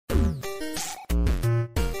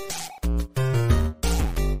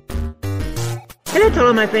Hello to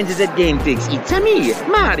all my friends at Game Fix. It's me,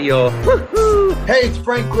 Mario. Woohoo! Hey, it's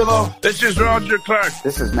Frank Grillo. This is Roger Clark.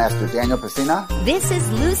 This is Master Daniel Pacina. This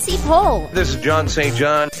is Lucy Pohl. This is John St.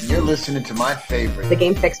 John. And you're listening to my favorite, the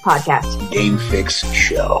Game Fix podcast. Game Fix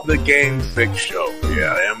Show. The Game Fix Show.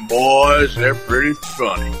 Yeah, them boys, they're pretty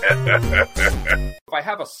funny. If I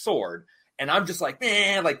have a sword and I'm just like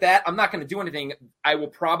that, I'm not going to do anything.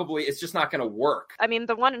 It's just not going to work. I mean,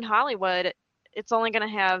 the one in Hollywood, it's only going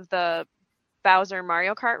to have the Bowser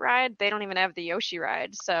Mario Kart ride. They don't even have the Yoshi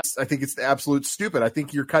ride. So I think it's absolute stupid. I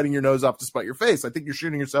think you're cutting your nose off to spite your face. I think you're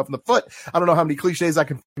shooting yourself in the foot. I don't know how many cliches I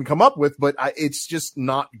can come up with, but it's just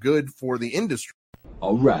not good for the industry.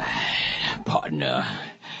 All right, partner.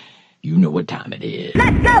 You know what time it is.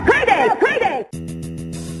 Let's go crazy! Crazy!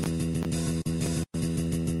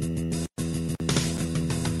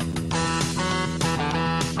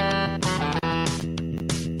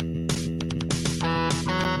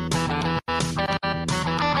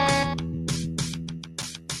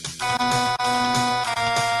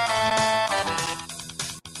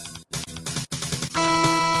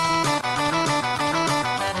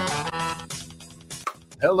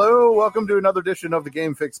 Hello, welcome to another edition of the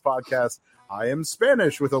Game Fix podcast. I am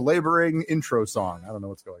Spanish with a laboring intro song. I don't know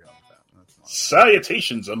what's going on with that.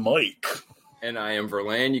 Salutations, I'm Mike. And I am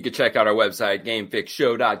Verlaine. You can check out our website,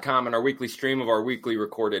 gamefixshow.com, and our weekly stream of our weekly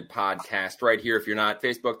recorded podcast right here. If you're not,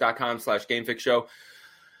 facebook.com/gamefixshow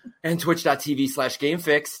and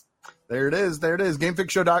twitch.tv/gamefix. There it is.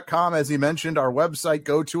 Gamefixshow.com, as he mentioned, our website.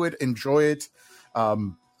 Go to it, enjoy it.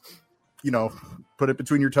 Put it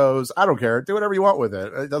between your toes. I don't care. Do whatever you want with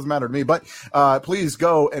it. It doesn't matter to me. But please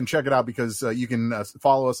go and check it out because you can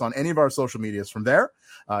follow us on any of our social medias from there.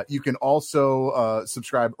 You can also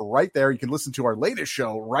subscribe right there. You can listen to our latest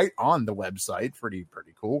show right on the website. Pretty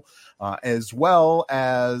cool. As well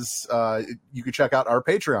as you can check out our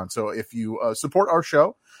Patreon. So if you support our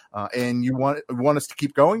show, and you want us to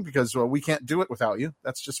keep going because we can't do it without you.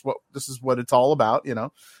 This is what it's all about.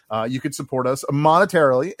 You could support us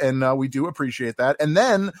monetarily, and we do appreciate that. And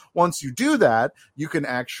then once you do that, you can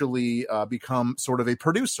actually become sort of a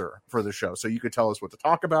producer for the show. So you could tell us what to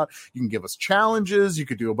talk about. You can give us challenges. You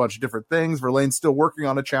could do a bunch of different things. Verlaine's still working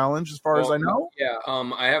on a challenge, as far as I know. Yeah,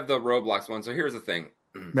 I have the Roblox one. So here's the thing.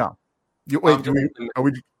 Yeah.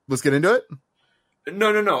 Let's get into it.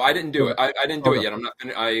 No. I didn't do it. I didn't do it yet. I'm not.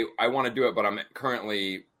 I want to do it, but I'm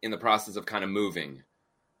currently in the process of kind of moving.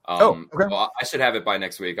 Okay. Well, I should have it by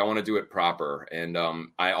next week. I want to do it proper, and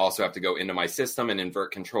I also have to go into my system and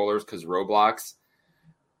invert controllers because Roblox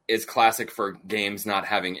is classic for games not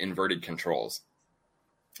having inverted controls.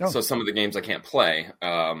 Oh. So some of the games I can't play.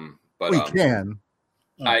 But we can.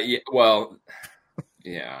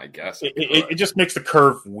 Yeah, I guess it just makes the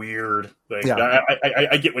curve weird. Yeah.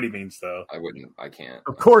 I get what he means, though. I can't.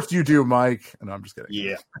 Of course you do, Mike. And I'm just kidding.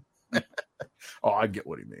 Yeah. I get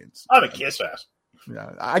what he means. I'm a kiss ass.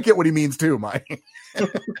 Yeah, I get what he means too, Mike.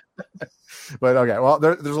 But okay, well,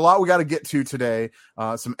 there's a lot we got to get to today.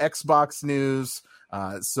 Some Xbox news,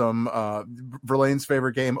 some Verlaine's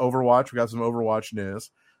favorite game, Overwatch. We got some Overwatch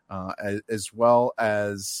news, as well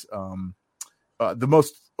as one of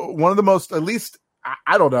the most, at least.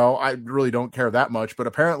 I don't know. I really don't care that much, but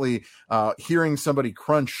apparently, hearing somebody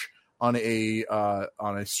crunch on a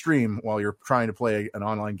stream while you're trying to play an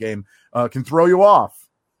online game can throw you off,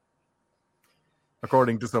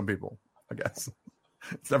 according to some people. I guess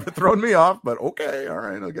it's never thrown me off, but okay, all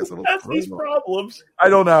right. I guess it'll have these problems. I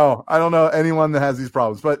don't know anyone that has these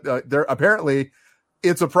problems, but there apparently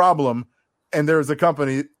it's a problem, and there's a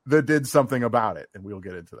company that did something about it, and we'll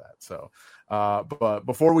get into that. So. But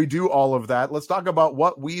before we do all of that, let's talk about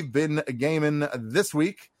what we've been gaming this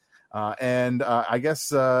week. And I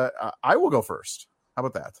guess I will go first. How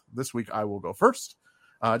about that? This week I will go first,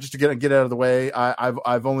 just to get out of the way.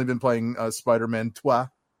 I've only been playing Spider-Man 2,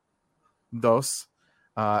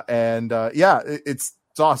 and it's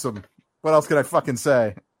awesome. What else can I fucking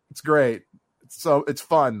say? It's great. It's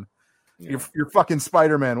fun. Yeah. You're fucking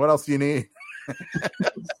Spider-Man. What else do you need?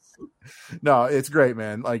 No, it's great,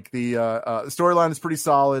 man. Like the storyline is pretty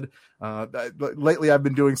solid. Lately, I've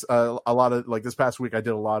been doing a lot of, like this past week, I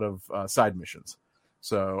did a lot of side missions.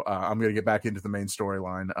 So I'm going to get back into the main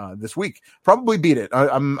storyline this week. Probably beat it.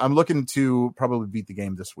 I'm looking to probably beat the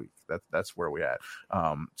game this week. That's where we at.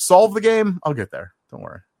 Solve the game. I'll get there. Don't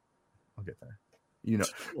worry. I'll get there.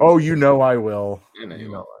 I will.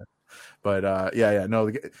 But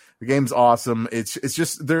no, the game's awesome. It's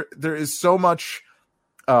just there is so much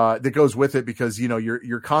that goes with it because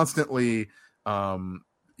you're constantly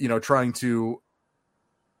trying to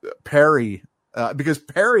parry because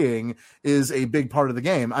parrying is a big part of the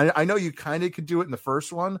game. I know you kind of could do it in the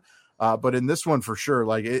first one, But in this one for sure,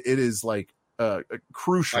 like it is like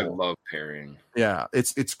crucial. I love parrying. Yeah,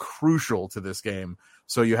 it's crucial to this game.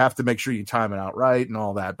 So you have to make sure you time it out right and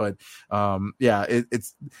all that. But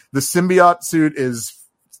it's the symbiote suit is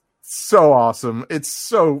so awesome.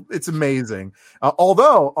 It's amazing.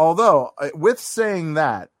 Although with saying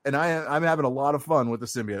that, and I'm having a lot of fun with the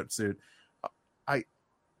symbiote suit. I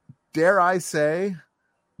dare say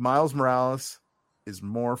Miles Morales is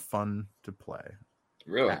more fun to play.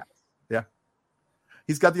 Really? Yeah.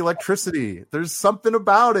 He's got the electricity. There's something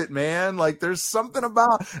about it, man. Like there's something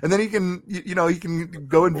about, and then he can, he can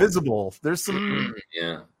go invisible. There's some,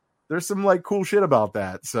 there's some like cool shit about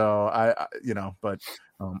that. So but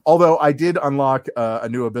although I did unlock a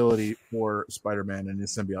new ability for Spider-Man in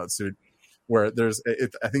his symbiote suit, where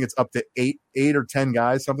I think it's up to eight or 10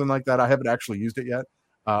 guys, something like that. I haven't actually used it yet.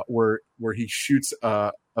 Where he shoots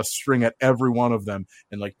a string at every one of them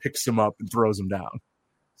and like picks them up and throws them down.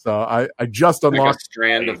 So I just unlocked like a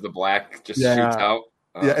strand of the black just shoots out.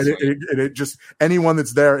 And it just anyone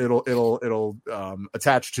that's there it'll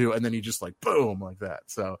attach to, and then you just like boom like that.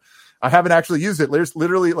 So I haven't actually used it. There's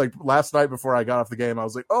literally like last night before I got off the game, I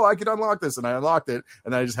was like, oh, I can unlock this, and I unlocked it,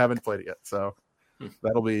 and I just haven't played it yet. So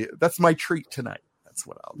that's my treat tonight. That's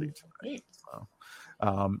what I'll do tonight. So,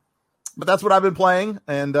 but that's what I've been playing.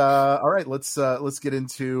 And all right, let's get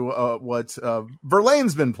into what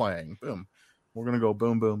Verlaine's been playing. Boom. We're gonna go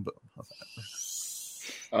boom, boom, boom.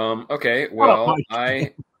 Okay. Well,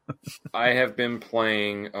 I have been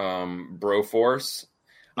playing Broforce.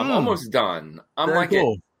 I'm almost done. I'm very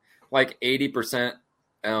cool. Like 80%.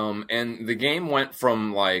 And the game went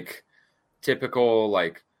from like typical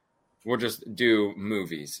like we'll just do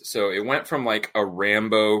movies. So it went from like a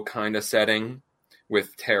Rambo kind of setting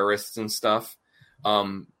with terrorists and stuff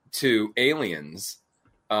to aliens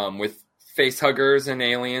with face huggers and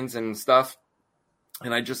aliens and stuff.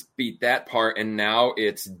 And I just beat that part, and now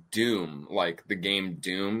it's Doom, like the game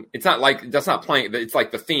Doom. It's not like that's not playing. It's like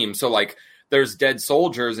the theme. So like, there's dead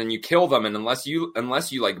soldiers, and you kill them, and unless you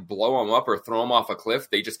like blow them up or throw them off a cliff,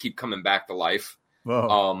 they just keep coming back to life.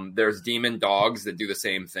 There's demon dogs that do the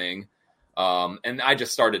same thing, and I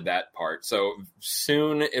just started that part. So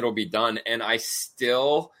soon it'll be done, and I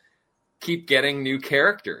still keep getting new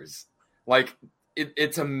characters. Like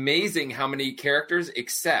it's amazing how many characters.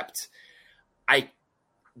 Except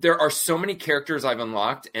there are so many characters I've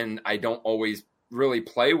unlocked, and I don't always really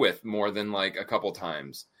play with more than like a couple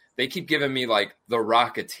times. They keep giving me like the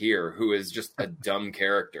Rocketeer, who is just a dumb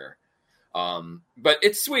character. But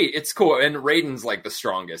it's sweet. It's cool. And Raiden's like the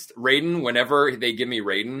strongest. Raiden, whenever they give me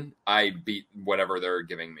Raiden, I beat whatever they're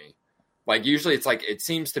giving me. Like usually it's like, it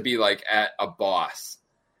seems to be like at a boss,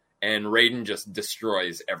 and Raiden just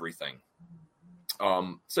destroys everything.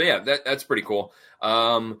 So yeah, that's pretty cool.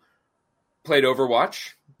 Played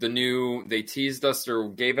Overwatch. They teased us or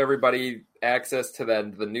gave everybody access to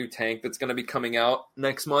the new tank that's going to be coming out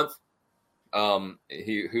next month.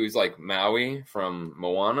 Who's like Maui from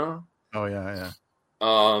Moana. Oh yeah.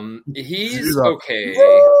 He's okay.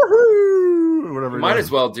 Whatever. Might as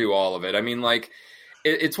well do all of it. I mean, like,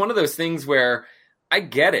 it's one of those things where I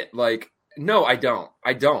get it. Like, no, I don't,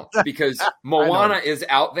 because Moana is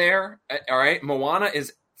out there. All right, Moana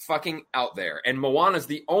is fucking out there, and Moana's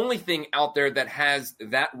the only thing out there that has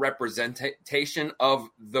that representation of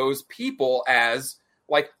those people as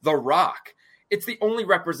like The Rock. It's the only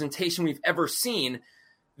representation we've ever seen.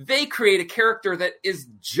 They create a character that is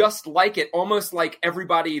just like it, almost like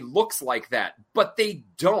everybody looks like that, but they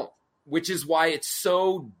don't, which is why it's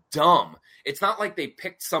so dumb. It's not like they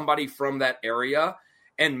picked somebody from that area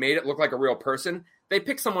and made it look like a real person. They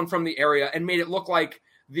picked someone from the area and made it look like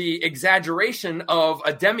the exaggeration of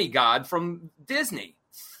a demigod from Disney.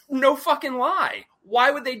 No fucking lie. Why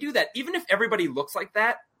would they do that? Even if everybody looks like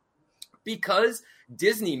that, because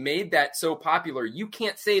Disney made that so popular, you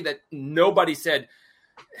can't say that nobody said,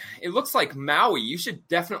 it looks like Maui, you should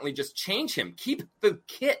definitely just change him. Keep the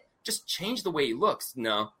kit. Just change the way he looks.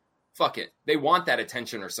 No, fuck it. They want that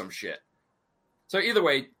attention or some shit. So either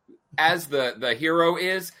way, as the hero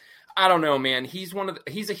is, I don't know, man. He's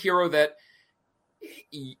a hero that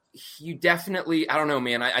you definitely, I don't know,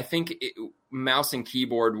 man. I think mouse and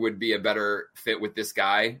keyboard would be a better fit with this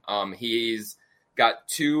guy. He's got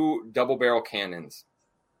 2 double barrel cannons,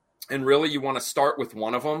 and really you want to start with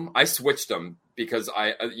one of them. I switched them because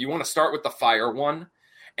you want to start with the fire one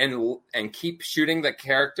and keep shooting the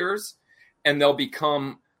characters, and they'll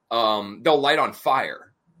become they'll light on fire.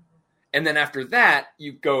 And then after that,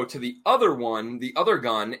 you go to the other one, the other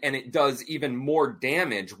gun, and it does even more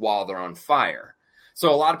damage while they're on fire. So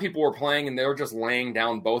a lot of people were playing, and they were just laying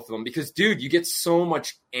down both of them because, dude, you get so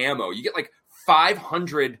much ammo. You get like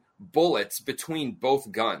 500 bullets between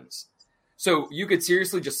both guns. So you could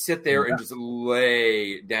seriously just sit there and just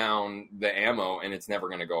lay down the ammo, and it's never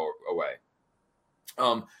going to go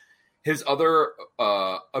away. His other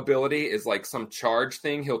ability is like some charge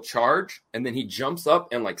thing. He'll charge, and then he jumps up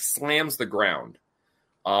and like slams the ground.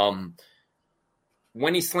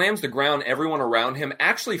 When he slams the ground, everyone around him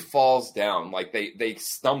actually falls down. Like they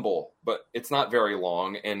stumble, but it's not very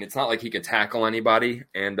long, and it's not like he could tackle anybody.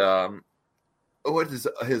 And what is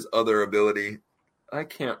his other ability? I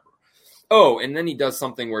can't. Oh, and then he does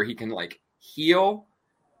something where he can like heal.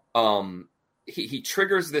 He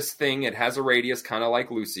triggers this thing. It has a radius, kind of like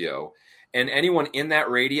Lucio, and anyone in that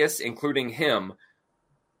radius, including him,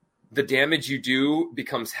 the damage you do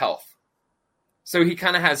becomes health. So he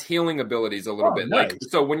kind of has healing abilities a little bit. Nice. Like,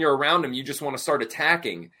 so when you're around him, you just want to start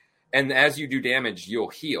attacking. And as you do damage, you'll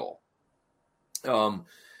heal.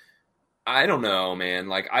 I don't know, man.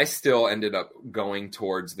 Like, I still ended up going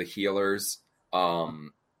towards the healers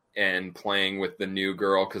and playing with the new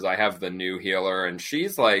girl because I have the new healer. And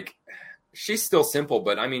she's still simple,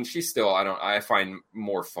 but I mean, she's still, I find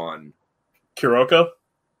more fun. Kuroko?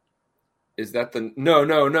 Is that the no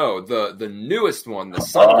the newest one, the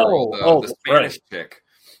Sun Girl, the Spanish chick?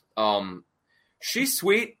 She's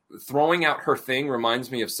sweet. Throwing out her thing reminds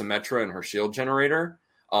me of Symmetra and her shield generator.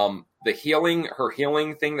 Her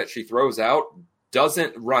healing thing that she throws out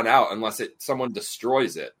doesn't run out unless someone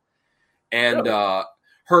destroys it. And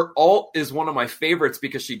her ult is one of my favorites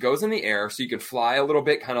because she goes in the air, so you can fly a little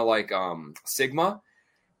bit, kind of like Sigma.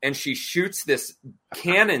 And she shoots this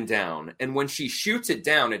cannon down. And when she shoots it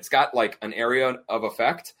down, it's got like an area of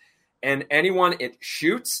effect. And anyone it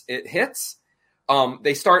shoots, it hits,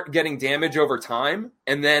 they start getting damage over time.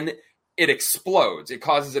 And then it explodes. It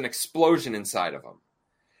causes an explosion inside of them.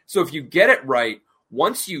 So if you get it right,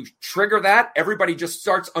 once you trigger that, everybody just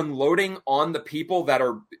starts unloading on the people that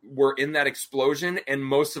were in that explosion. And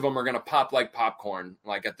most of them are going to pop like popcorn,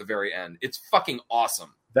 like at the very end. It's fucking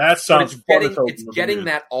awesome. That sounds it's getting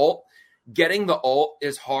that ult. Getting the ult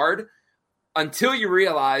is hard until you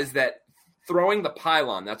realize that throwing the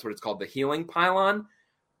pylon, that's what it's called, the healing pylon,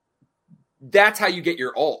 that's how you get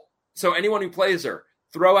your ult. So anyone who plays her,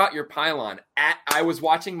 throw out your pylon. I was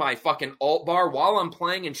watching my fucking ult bar while I'm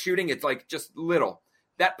playing and shooting. It's like just little.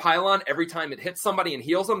 That pylon, every time it hits somebody and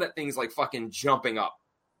heals them, that thing's like fucking jumping up.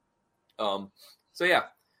 So yeah,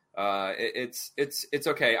 it's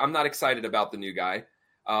okay. I'm not excited about the new guy.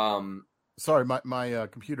 Sorry, my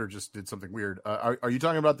computer just did something weird. Are you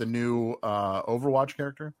talking about the new Overwatch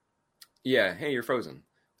character? Yeah. Hey, you're frozen.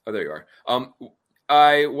 Oh, there you are.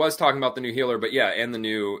 I was talking about the new healer, but yeah, and the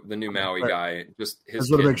new Maui guy. Just his. I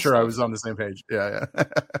just want to make sure I was on the same page. Yeah.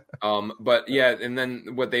 But yeah, and then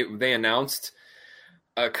what they announced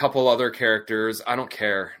a couple other characters. I don't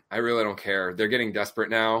care. I really don't care. They're getting desperate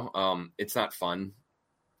now. It's not fun.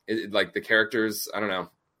 Like the characters, I don't know.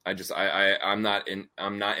 I'm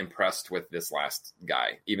not impressed with this last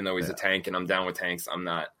guy, even though he's a tank and I'm down with tanks. I'm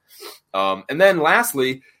not. And then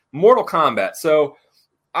lastly, Mortal Kombat. So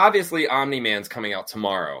obviously Omni-Man's coming out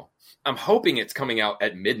tomorrow. I'm hoping it's coming out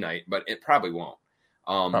at midnight, but it probably won't.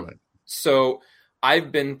 Probably. So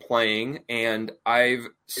I've been playing and I've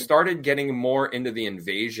started getting more into the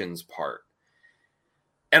invasions part,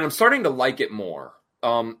 and I'm starting to like it more.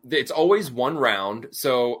 It's always one round,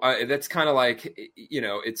 so that's kind of like,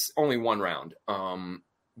 it's only one round.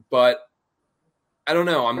 But I don't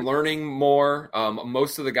know. I'm learning more.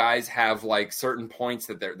 Most of the guys have like certain points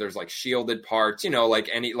that there's like shielded parts,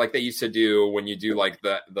 like they used to do when you do like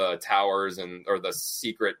the towers or the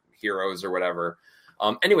secret heroes or whatever.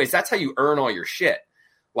 Anyways, that's how you earn all your shit.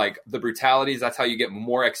 Like the brutalities, that's how you get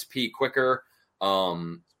more XP quicker.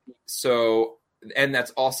 And that's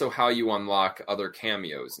also how you unlock other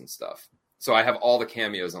cameos and stuff. So I have all the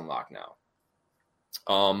cameos unlocked now.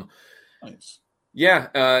 Nice. Yeah.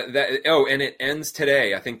 And it ends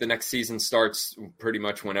today. I think the next season starts pretty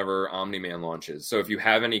much whenever Omni-Man launches. So if you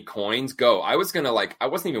have any coins, go. I wasn't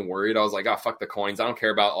even worried. I was like, fuck the coins. I don't care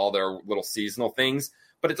about all their little seasonal things,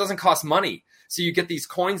 but it doesn't cost money. So you get these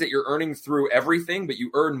coins that you're earning through everything, but you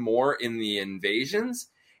earn more in the invasions.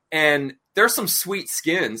 And there's some sweet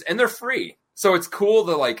skins and they're free. So it's cool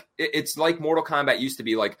to it's like Mortal Kombat used to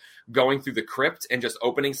be, like going through the crypt and just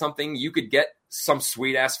opening something. You could get some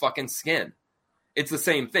sweet ass fucking skin. It's the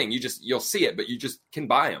same thing. You'll see it, but you just can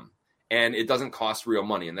buy them and it doesn't cost real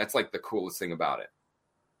money. And that's like the coolest thing about it.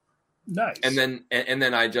 Nice. And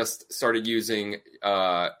then I just started using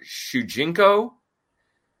Shujinko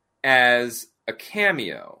as a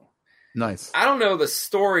cameo. Nice. I don't know the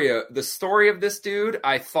story of this dude.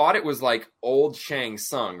 I thought it was like old Shang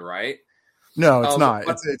Tsung, right? No, it's not.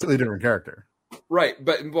 It's a totally different character. Right,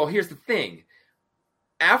 but well, here's the thing.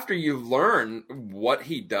 After you learn what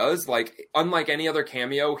he does, like unlike any other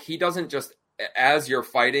cameo, he doesn't just as you're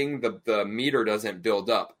fighting, the meter doesn't build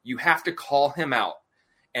up. You have to call him out,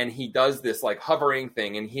 and he does this like hovering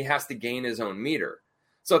thing, and he has to gain his own meter.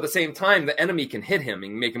 So at the same time, the enemy can hit him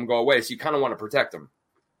and make him go away. So you kind of want to protect him.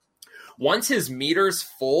 Once his meter's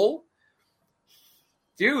full,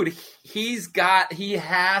 dude, he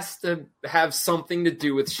has to have something to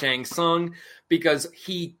do with Shang Tsung because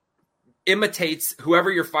he imitates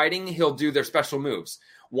whoever you're fighting. He'll do their special moves.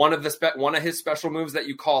 One of his special moves that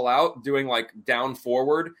you call out, doing like down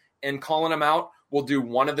forward and calling him out, will do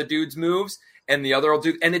one of the dude's moves, and the other will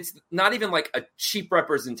do. And it's not even like a cheap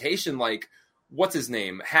representation. Like what's his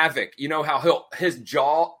name, Havoc. You know how his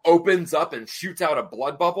jaw opens up and shoots out a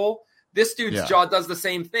blood bubble. This dude's jaw does the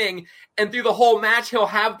same thing, and through the whole match, he'll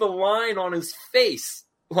have the line on his face,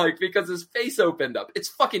 like because his face opened up. It's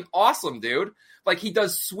fucking awesome, dude. Like he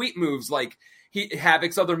does sweet moves, like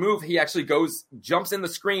Havoc's other move. He actually jumps in the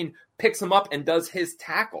screen, picks him up, and does his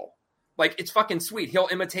tackle. Like it's fucking sweet. He'll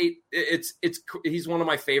imitate. He's one of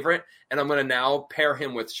my favorite, and I'm gonna now pair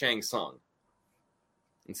him with Shang Tsung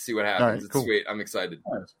and see what happens. Right, it's cool. Sweet. I'm excited.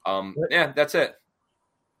 Yeah, that's it.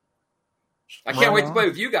 I can't wait to play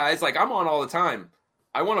with you guys. Like, I'm on all the time.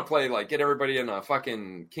 I want to play, like, get everybody in a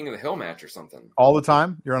fucking King of the Hill match or something. All the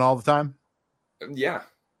time? You're on all the time? Yeah.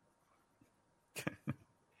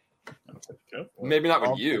 Maybe not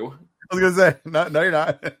with you. I was going to say, no, you're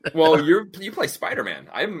not. Well, you play Spider-Man.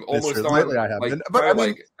 I'm almost on, lately I have. Like, but I mean,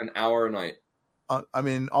 like an hour a night. I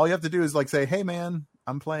mean, all you have to do is, like, say, hey, man,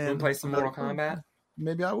 I'm playing. You play some Mortal Kombat?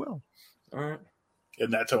 Maybe I will. All right.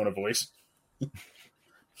 In that tone of voice.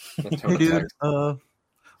 It's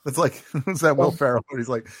like it's that Will Ferrell where he's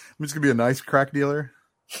like, I'm just gonna be a nice crack dealer.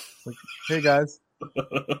 It's like, hey guys,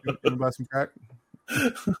 gonna buy some crack.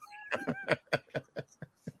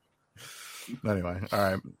 Anyway, all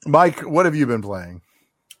right, Mike, what have you been playing?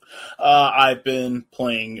 I've been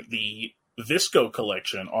playing the Visco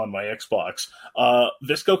Collection on my Xbox.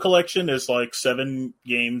 Visco Collection is like 7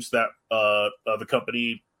 games that the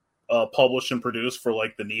company published and produced for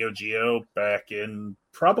like the Neo Geo back in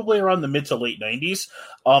probably around the mid to late 90s.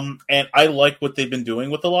 And I like what they've been doing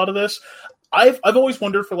with a lot of this. I've always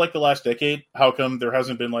wondered for like the last decade, how come there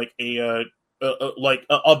hasn't been like a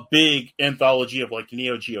big anthology of like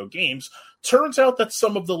Neo Geo games. Turns out that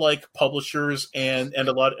some of the like publishers and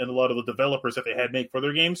a lot of the developers that they had made for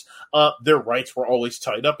their games, their rights were always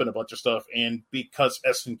tied up in a bunch of stuff. And because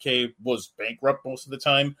SNK was bankrupt most of the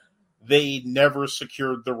time, they never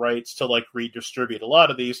secured the rights to like redistribute a lot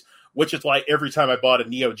of these, which is why every time I bought a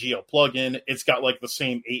Neo Geo plugin, it's got like the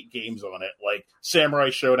same 8 games on it, like Samurai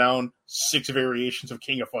Showdown, 6 variations of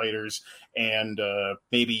King of Fighters, and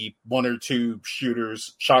maybe 1 or 2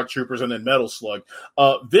 shooters, Shock Troopers, and then Metal Slug.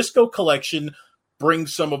 Visco Collection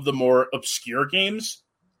brings some of the more obscure games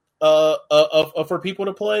for people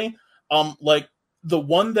to play. Like the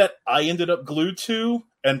one that I ended up glued to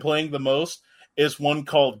and playing the most is one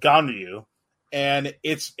called Ganryu, and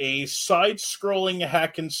it's a side-scrolling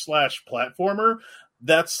hack-and-slash platformer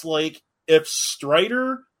that's like if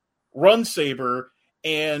Strider, Run Saber,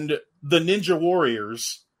 and the Ninja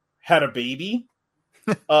Warriors had a baby.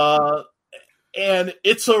 And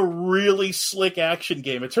it's a really slick action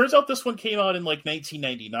game. It turns out this one came out in like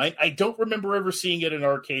 1999. I don't remember ever seeing it in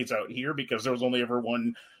arcades out here because there was only ever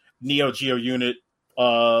one Neo Geo unit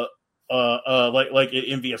like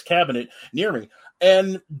in VS cabinet near me.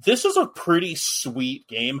 And this is a pretty sweet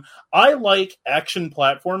game. I like action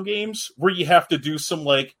platform games where you have to do some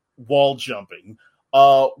like wall jumping.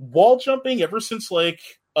 Wall jumping ever since like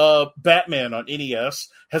Batman on NES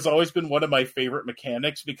has always been one of my favorite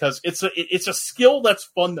mechanics because it's a skill that's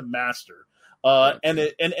fun to master. And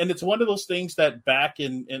it's one of those things that back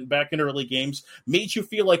in early games made you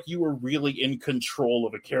feel like you were really in control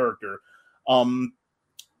of a character.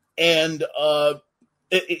 This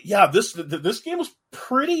game was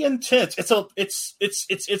pretty intense. It's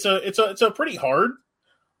a pretty hard,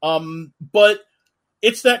 but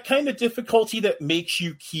it's that kind of difficulty that makes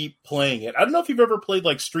you keep playing it. I don't know if you've ever played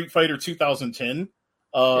like Street Fighter 2010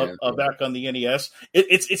 back on the NES.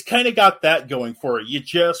 It's kind of got that going for it. You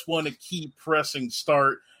just want to keep pressing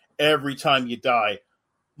start every time you die.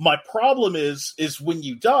 My problem is when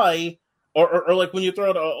you die, or like when you throw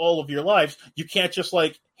out all of your lives, you can't just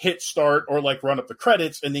like hit start or like run up the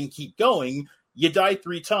credits and then keep going. You die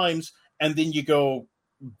 3 times and then you go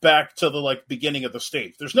back to the like beginning of the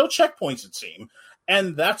stage. There's no checkpoints, it seems,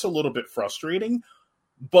 and that's a little bit frustrating.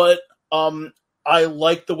 But I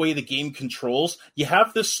like the way the game controls. You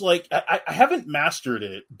have this like I haven't mastered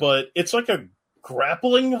it, but it's like a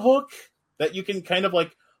grappling hook that you can kind of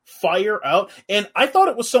like fire out. And I thought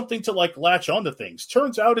it was something to like latch onto things.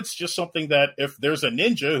 Turns out it's just something that if there's a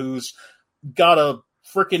ninja who's got a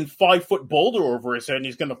freaking 5-foot boulder over his head and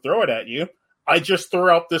he's going to throw it at you, I just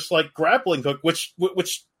throw out this like grappling hook, which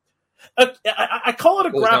I call it a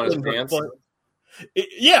grappling hook, but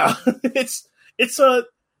it's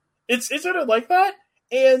isn't it like that?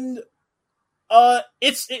 And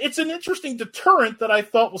it's an interesting deterrent that I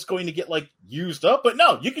thought was going to get like used up, but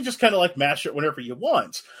no, you can just kind of like mash it whenever you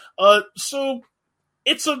want. So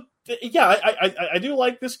it's I do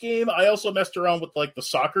like this game. I also messed around with like the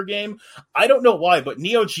soccer game. I don't know why, but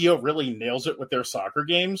Neo Geo really nails it with their soccer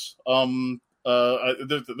games. There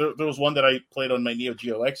was one that I played on my Neo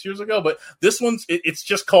Geo X years ago, but this one's it's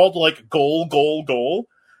just called like Goal Goal Goal.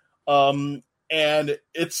 And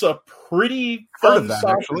it's a pretty fun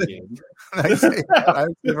soccer game. I've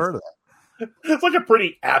heard of that. It's like a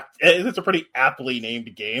pretty aptly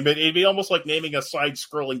named game. It'd be almost like naming a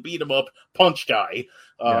side-scrolling beat 'em up punch guy.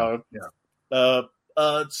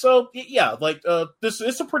 This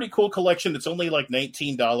is a pretty cool collection. It's only like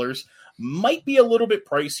 $19. Might be a little bit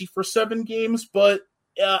pricey for 7 games, but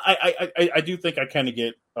I do think I kind of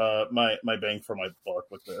get my bang for my buck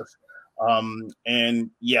with this.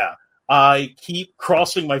 I keep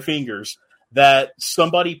crossing my fingers that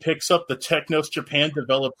somebody picks up the Technos Japan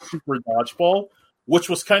developed Super Dodgeball, which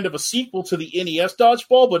was kind of a sequel to the NES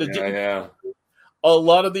Dodgeball, but it didn't have a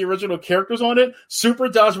lot of the original characters on it. Super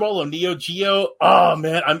Dodgeball on Neo Geo. Oh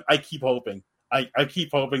man, I keep hoping. I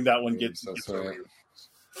keep hoping that one gets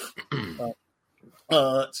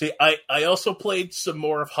I also played some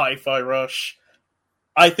more of Hi-Fi Rush.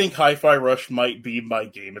 I think Hi-Fi Rush might be my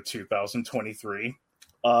game of 2023.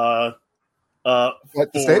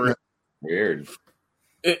 Statement. Weird.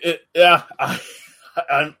 It's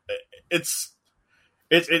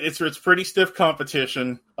pretty stiff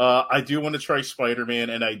competition. I do want to try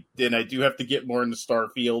Spider-Man, and I do have to get more into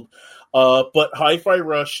Starfield. But Hi-Fi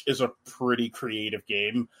Rush is a pretty creative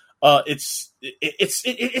game. It's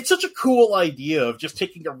such a cool idea of just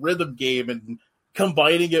taking a rhythm game and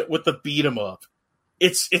combining it with the beat 'em up.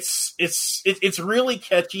 It's really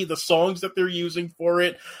catchy. The songs that they're using for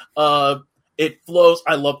it, it flows.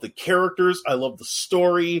 I love the characters. I love the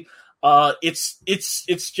story.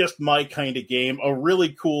 It's just my kind of game. A really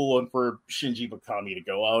cool one for Shinji Mikami to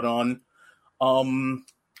go out on.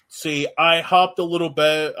 I hopped a little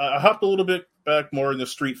bit back more into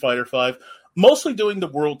Street Fighter V. Mostly doing the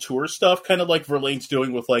World Tour stuff, kind of like Verlaine's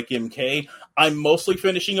doing with like MK. I'm mostly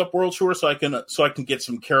finishing up World Tour so I can get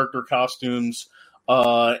some character costumes.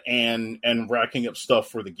 And racking up stuff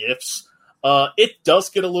for the gifts. It does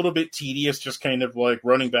get a little bit tedious, just kind of like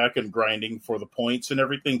running back and grinding for the points and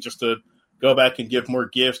everything, just to go back and give more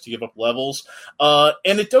gifts, to give up levels.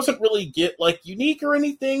 And it doesn't really get like unique or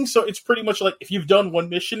anything, so it's pretty much like if you've done one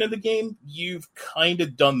mission in the game, you've kind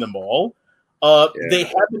of done them all. They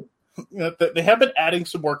have been adding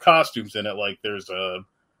some more costumes in it, like there's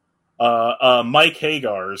Mike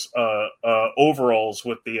Hagar's overalls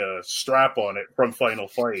with the strap on it from Final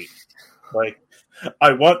Fight. Like,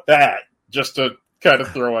 I want that just to kind of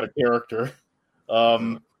throw out a character.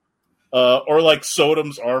 Or like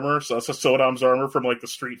Sodom's armor. So that's a Sodom's armor from like the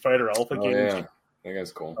Street Fighter Alpha games. Yeah, that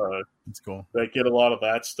guy's cool. It's cool. They get a lot of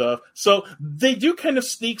that stuff. So they do kind of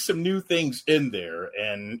sneak some new things in there,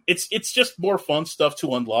 and it's just more fun stuff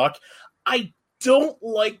to unlock. I don't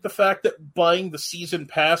like the fact that buying the season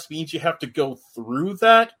pass means you have to go through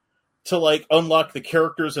that to like unlock the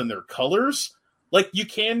characters and their colors. Like, you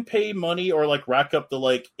can pay money or like rack up the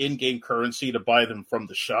like in-game currency to buy them from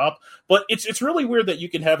the shop, but it's really weird that you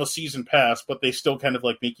can have a season pass, but they still kind of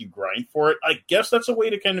like make you grind for it. I guess that's a way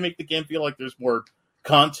to kind of make the game feel like there's more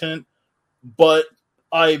content, but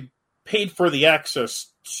I paid for the access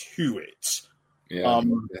to it. Yeah,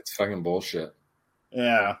 that's fucking bullshit.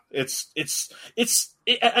 Yeah, I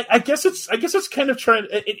guess it's kind of trying.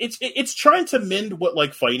 It's trying to mend what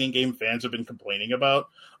like fighting game fans have been complaining about.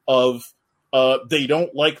 Of they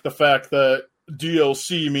don't like the fact that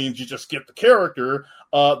DLC means you just get the character.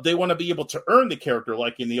 They want to be able to earn the character,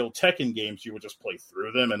 like in the old Tekken games, you would just play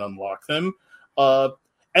through them and unlock them. And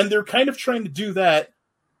they're kind of trying to do that.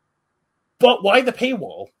 But why the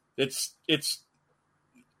paywall? It's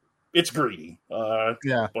greedy.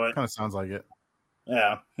 Yeah, but kind of sounds like it.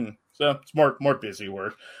 Yeah, so it's more busy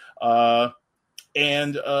work.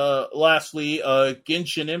 And lastly,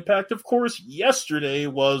 Genshin Impact. Of course, yesterday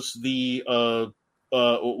was the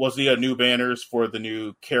new banners for the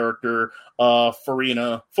new character,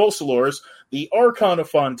 Farina Focalors, the Archon of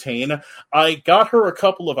Fontaine. I got her a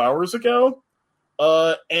couple of hours ago.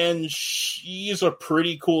 And she's a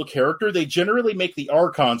pretty cool character. They generally make the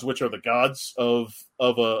Archons, which are the gods of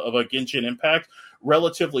a Genshin Impact,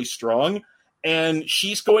 relatively strong. And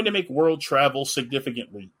she's going to make world travel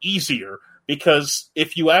significantly easier because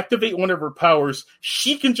if you activate one of her powers,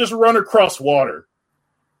 she can just run across water,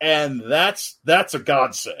 and that's a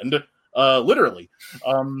godsend, literally.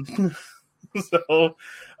 So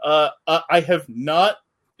I have not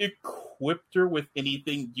equipped her with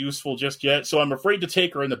anything useful just yet, so I'm afraid to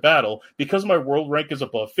take her in the battle. Because my world rank is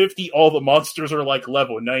above 50, all the monsters are like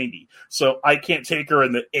level 90, so I can't take her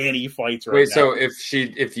into any fights right now. Wait, so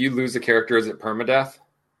if you lose a character, is it permadeath?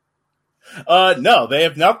 No, they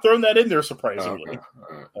have not thrown that in there, surprisingly.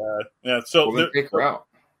 Oh, okay. Yeah, so well, then take her out.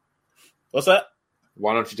 What's that?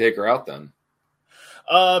 Why don't you take her out then?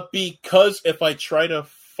 Because if I try to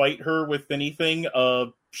fight her with anything,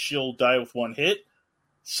 she'll die with one hit.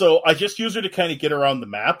 So I just use her to kind of get around the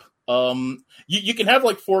map. You can have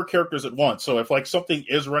like 4 characters at once. So if like something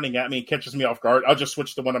is running at me and catches me off guard, I'll just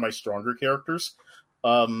switch to one of my stronger characters.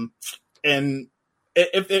 And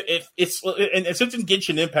if it's and since in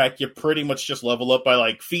Genshin Impact, you pretty much just level up by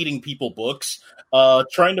like feeding people books.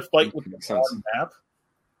 Trying to fight with the map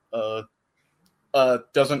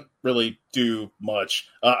doesn't really do much.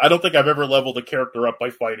 I don't think I've ever leveled a character up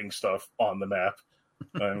by fighting stuff on the map.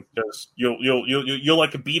 Because you'll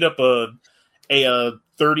like beat up a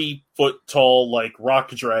 30-foot tall like rock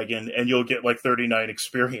dragon, and you'll get like 39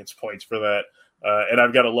 experience points for that. And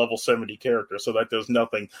I've got a level 70 character, so that does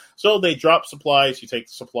nothing. So they drop supplies. You take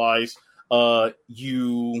the supplies.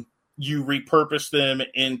 You repurpose them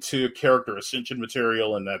into character ascension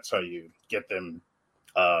material, and that's how you get them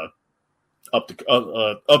up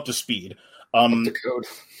to speed. Up to code.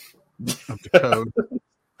 Up to code.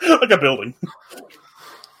 Like a building.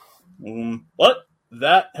 But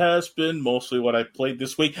that has been mostly what I played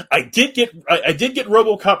this week. I did get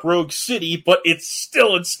RoboCop Rogue City, but it's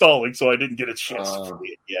still installing, so I didn't get a chance to play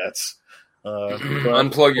it yet.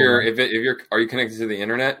 Unplug your are you connected to the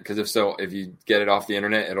internet? Because if so, if you get it off the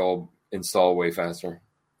internet, it'll install way faster.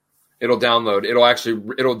 It'll download.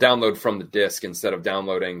 It'll download from the disk instead of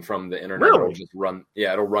downloading from the internet. Really? It'll just run.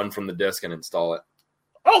 Yeah, it'll run from the disk and install it.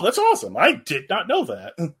 Oh, that's awesome! I did not know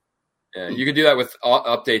that. Yeah, you could do that with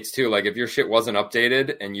updates too. Like if your shit wasn't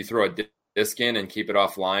updated and you throw a disk in and keep it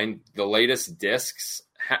offline, the latest disks.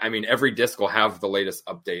 Every disk will have the latest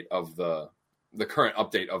update of the current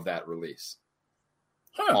update of that release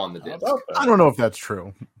on the disk. I don't know if that's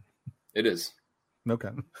true. It is. Okay.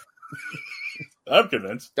 I'm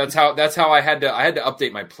convinced. That's how I had to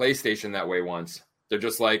update my PlayStation that way once. They're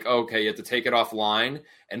just like, okay, you have to take it offline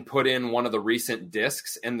and put in one of the recent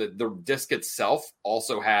discs, and the disc itself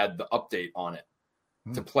also had the update on it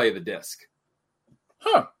to play the disc.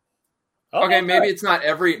 Huh. Okay, maybe it's not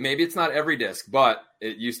every disc, but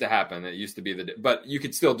it used to happen. It used to be but you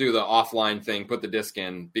could still do the offline thing, put the disc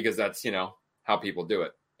in, because that's, how people do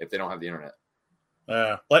it if they don't have the internet.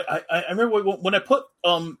 Like I remember when I put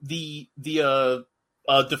the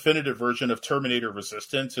definitive version of Terminator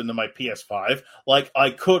Resistance into my PS5, like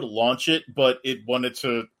I could launch it, but it wanted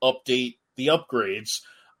to update the upgrades.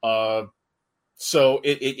 So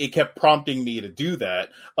it kept prompting me to do that,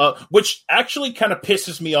 which actually kind of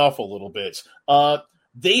pisses me off a little bit.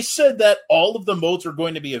 They said that all of the modes are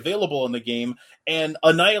going to be available in the game, and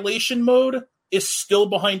Annihilation mode is still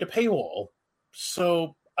behind a paywall.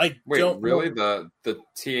 So I don't really know. The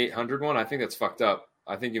T800 one. I think that's fucked up.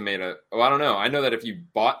 I think you made I don't know. I know that if you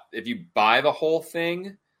buy the whole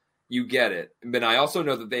thing, you get it. But I also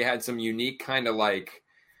know that they had some unique kind of like,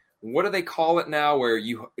 what do they call it now, where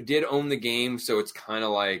you did own the game, so it's kind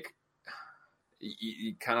of like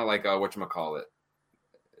whatchamacallit.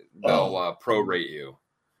 They'll prorate you.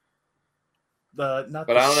 But I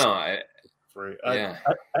don't know.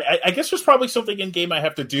 I guess there's probably something in game I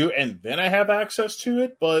have to do, and then I have access to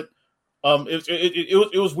it. But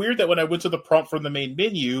it was weird that when I went to the prompt from the main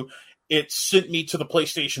menu, it sent me to the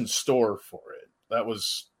PlayStation Store for it. That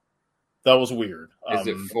was weird. Is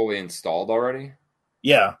it fully installed already?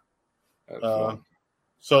 Yeah.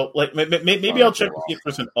 So like maybe I'll check to see if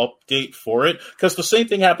there's an update for it, because the same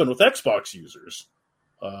thing happened with Xbox users.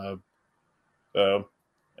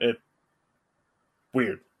 It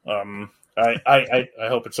weird. I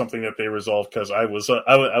hope it's something that they resolve, because I was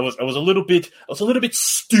a little bit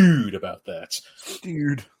stewed about that.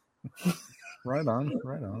 Stewed. Right on.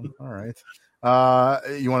 All right.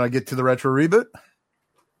 You want to get to the retro reboot?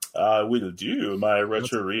 Will do. My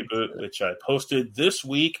retro reboot, which I posted this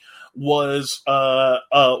week, was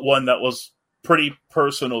one that was pretty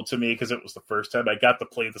personal to me, because it was the first time I got to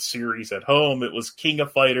play the series at home. It was King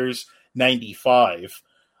of Fighters 95.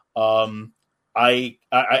 I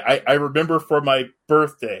remember for my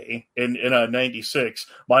birthday in 96,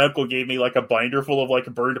 my uncle gave me like a binder full of like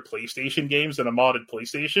burned PlayStation games and a modded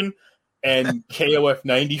PlayStation, and KOF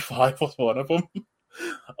 95 was one of them.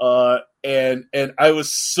 And I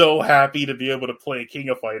was so happy to be able to play a King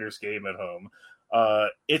of Fighters game at home.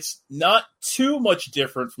 It's not too much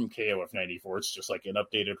different from KOF 94. It's just like an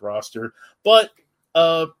updated roster. But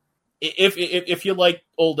if you like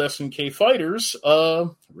old SNK fighters,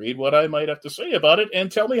 read what I might have to say about it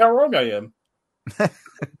and tell me how wrong I am.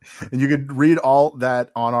 And you could read all that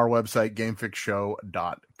on our website,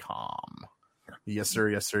 gamefixshow.com. Yes, sir.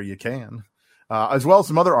 Yes, sir. You can. As well as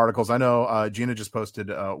some other articles. I know Gina just posted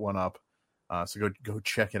one up. So go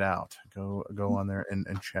check it out. Go on there and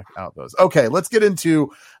check out those. Okay, let's get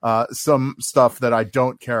into some stuff that I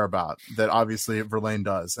don't care about that obviously Verlaine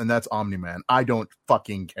does, and that's Omni-Man. I don't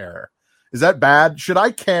fucking care. Is that bad? Should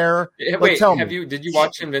I care? Wait, did you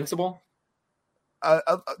watch Invincible?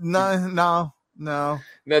 No.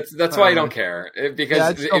 That's why I don't care.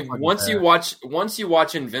 Because once you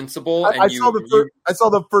watch Invincible, I saw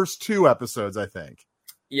the first 2 episodes, I think.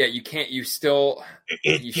 Yeah, you can't. You still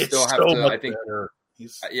have to. I think.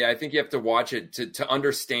 I think you have to watch it to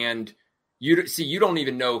understand. You don't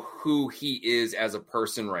even know who he is as a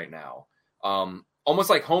person right now. Almost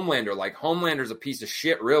like Homelander. Like Homelander's a piece of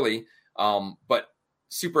shit, really. But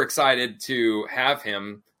super excited to have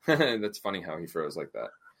him. That's funny how he froze like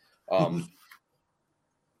that.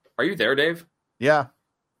 Are you there, Dave? Yeah.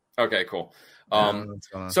 Okay, cool.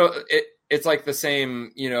 So it's like the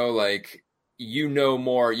same. Like.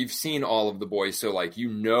 More. You've seen all of the boys, so like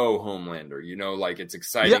Homelander. Like it's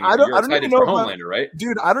exciting. Yeah, You're excited for Homelander, right?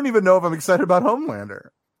 Dude, I don't even know if I'm excited about Homelander.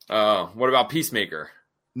 What about Peacemaker?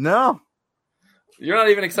 No, you're not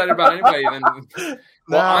even excited about anybody. Then,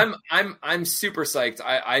 well, I'm super psyched.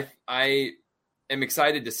 I am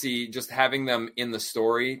excited to see just having them in the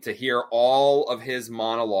story, to hear all of his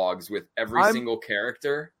monologues with every single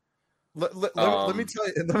character. Let me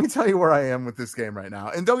tell you where I am with this game right now.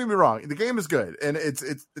 And don't get me wrong, the game is good, and it's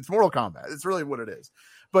Mortal Kombat. It's really what it is.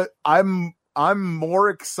 But I'm more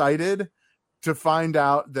excited to find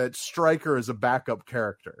out that Stryker is a backup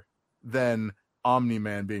character than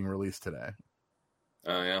Omni-Man being released today.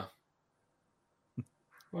 Oh yeah.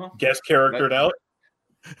 Well, guest charactered out.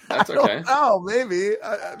 That's okay. Oh, maybe.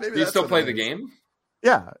 Maybe. Do you still play the game?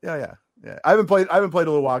 Yeah. I haven't played a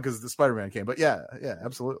little while because the Spider-Man came, but yeah,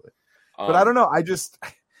 absolutely. But I don't know. I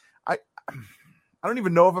don't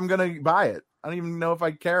even know if I'm going to buy it. I don't even know if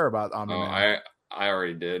I care about Omni-Man. I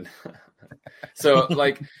already did. So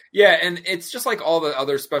yeah, and it's just like all the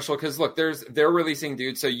other special, because look, they're releasing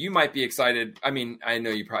dudes, so you might be excited. I mean, I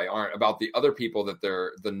know you probably aren't about the other people that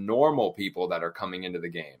they're the normal people that are coming into the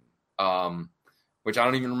game, which I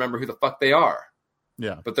don't even remember who the fuck they are.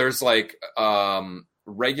 Yeah, but there's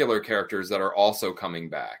regular characters that are also coming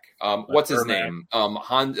back. What's his name?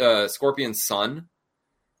 Scorpion's son.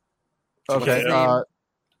 Okay.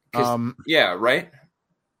 Yeah, right?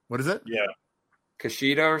 What is it? Yeah.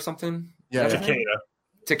 Kushida or something? Yeah.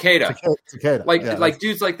 Takeda. Like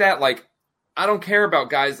dudes like that, like I don't care about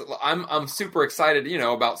guys. I'm super excited,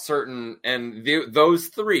 about certain, and those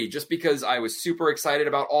 3, just because I was super excited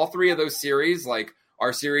about all 3 of those series, like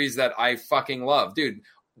are series that I fucking love. Dude,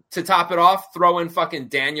 to top it off, throw in fucking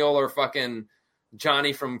Daniel or fucking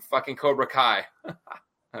Johnny from fucking Cobra Kai.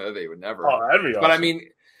 They would never. Oh, that'd be awesome. But I mean,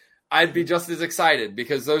 I'd be just as excited,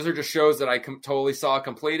 because those are just shows that I totally saw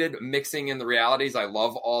completed, mixing in the realities. I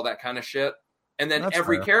love all that kind of shit. And then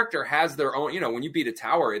every character has their own, when you beat a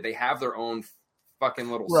tower, they have their own fucking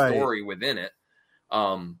little story within it.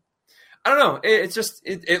 I don't know. It's just,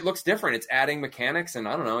 it looks different. It's adding mechanics, and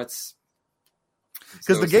I don't know. It's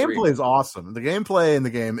because the gameplay is awesome. The gameplay in the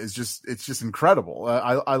game is it's just incredible.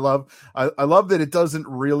 I love that it doesn't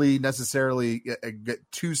really necessarily get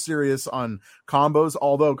too serious on combos,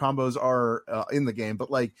 although combos are in the game. But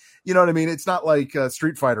you know what I mean? It's not like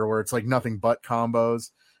Street Fighter where it's like nothing but combos.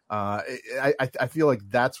 I feel like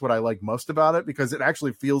that's what I like most about it, because it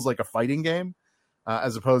actually feels like a fighting game.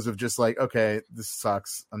 As opposed to just okay, this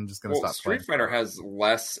sucks, I'm just going to stop playing. Street Fighter has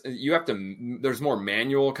less. There's more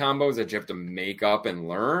manual combos that you have to make up and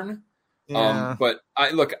learn. Yeah. But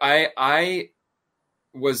I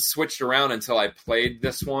was switched around until I played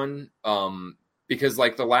this one. Because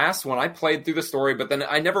the last one I played through the story, but then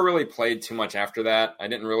I never really played too much after that. I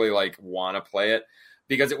didn't really want to play it,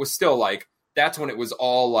 because it was still that's when it was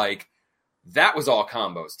all that was all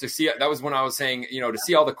combos. To see that was when I was saying, to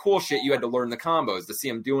see all the cool shit, you had to learn the combos, to see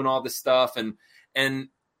them doing all this stuff, and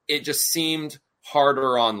it just seemed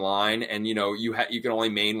harder online. And you can only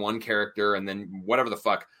main one character, and then whatever the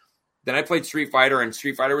fuck. Then I played Street Fighter, and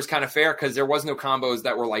Street Fighter was kind of fair because there was no combos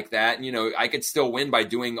that were like that. And, you know, I could still win by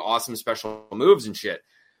doing awesome special moves and shit.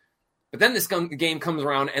 But then this game comes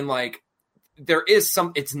around, and like there is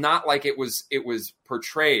some. It's not like it was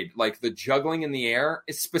portrayed. Like the juggling in the air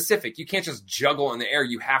is specific. You can't just juggle in the air.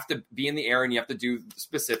 You have to be in the air, and you have to do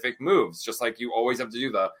specific moves, just like you always have to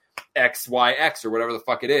do the X, Y, X, or whatever the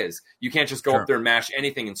fuck it is. You can't just go up there and mash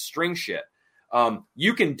anything and string shit.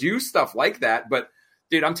 You can do stuff like that, but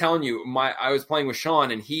dude, I'm telling you, I was playing with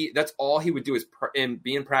Sean, and that's all he would do is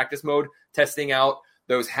be in practice mode, testing out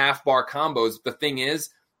those half bar combos. The thing is,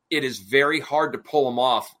 it is very hard to pull them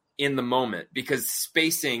off in the moment because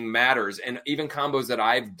spacing matters. And even combos that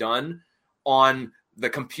I've done on the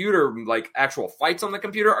computer, like actual fights on the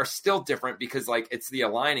computer, are still different because like it's the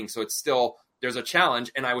aligning. So it's still, there's a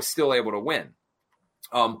challenge, and I was still able to win.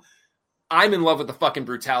 I'm in love with the fucking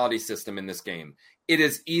brutality system in this game. It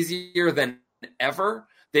is easier than ever.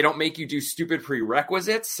 They don't make you do stupid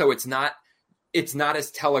prerequisites, so it's not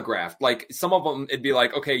as telegraphed. Like some of them, it'd be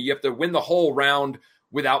like, okay, you have to win the whole round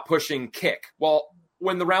without pushing kick. Well,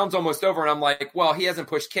 when the round's almost over and I'm like, well, he hasn't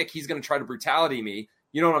pushed kick, he's going to try to brutality me.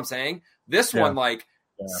 You know what I'm saying? This one, like,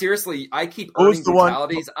 seriously, I keep earning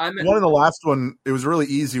brutalities. One of the last one, it was a really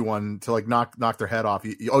easy one to like knock their head off.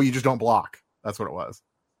 You just don't block. That's what it was.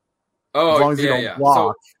 Oh, as long as you don't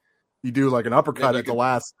block, you do like an uppercut at the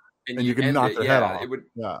last. And you can knock their head off.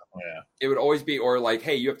 It would always be, or like,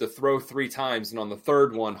 hey, you have to throw 3 times, and on the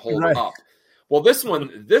third one, hold up. Well, this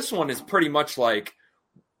one is pretty much like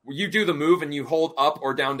you do the move and you hold up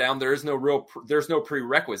or down. There's no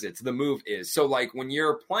prerequisites. The move is so like when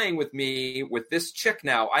you're playing with me with this chick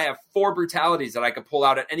now, I have 4 brutalities that I could pull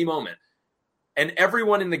out at any moment, and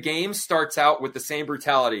everyone in the game starts out with the same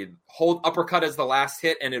brutality. Hold uppercut as the last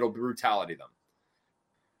hit, and it'll brutality them.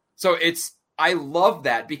 So I love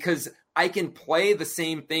that because I can play the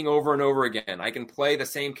same thing over and over again. I can play the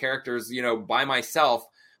same characters, you know, by myself,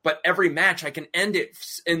 but every match I can end it.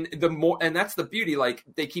 And that's the beauty. Like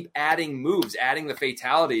they keep adding moves, adding the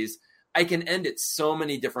fatalities. I can end it so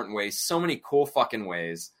many different ways, so many cool fucking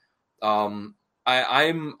ways. I'm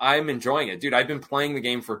enjoying it, dude. I've been playing the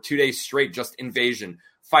game for 2 days straight, just invasion,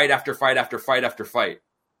 fight after fight after fight after fight.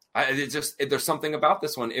 There's something about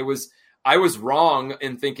this one. I was wrong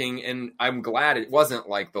in thinking, and I'm glad it wasn't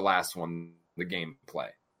like the last one, the gameplay.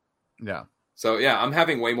 Yeah. So, yeah, I'm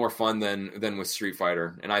having way more fun than with Street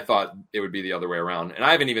Fighter, and I thought it would be the other way around. And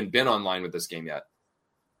I haven't even been online with this game yet.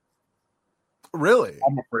 Really?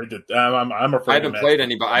 I'm afraid to. I'm afraid. I haven't played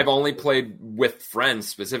any, but I've only played with friends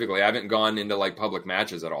specifically. I haven't gone into like public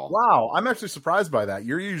matches at all. Wow, I'm actually surprised by that.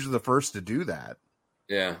 You're usually the first to do that.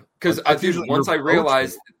 Yeah, because once I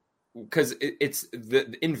realized. Because it's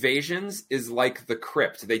the invasions is like the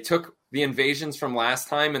crypt. They took the invasions from last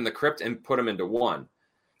time in the crypt and put them into one.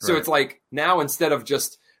 So it's like now instead of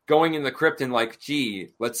just going in the crypt and like,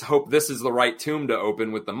 gee, let's hope this is the right tomb to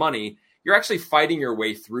open with the money, you're actually fighting your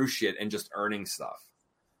way through shit and just earning stuff.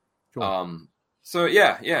 Cool. So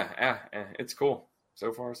yeah, it's cool.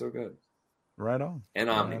 So far, so good. Right on. And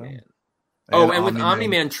Omni-Man. And with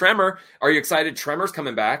Omni-Man Tremor, are you excited? Tremor's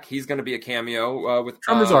coming back. He's going to be a cameo with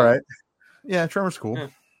Tremor's all right. Yeah, Tremor's cool. Yeah.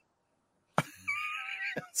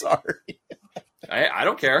 Sorry. I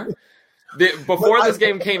don't care. Before this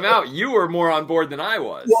game came out, you were more on board than I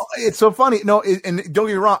was. Well, it's so funny. No, and don't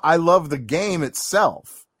get me wrong. I love the game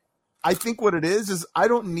itself. I think what it is I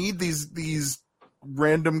don't need these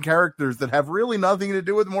random characters that have really nothing to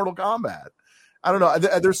do with Mortal Kombat. I don't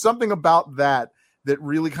know. There's something about that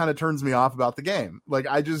really kind of turns me off about the game. Like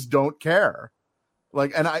I just don't care.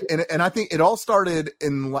 Like, and I think it all started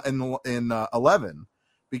in 11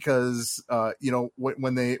 because you know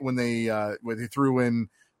when they threw in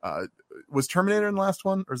was Terminator in the last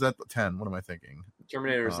one, or is that 10? What am I thinking?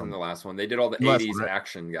 Terminator's in the last one. They did all the 80s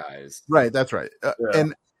action guys. Right, that's right.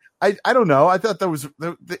 And I don't know. I thought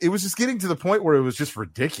it was just getting to the point where it was just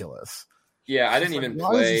ridiculous. Yeah, I didn't even play.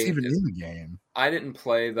 Why is this even in the game? I didn't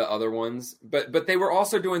play the other ones, but they were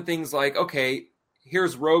also doing things like, okay,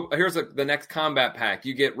 here's the next combat pack.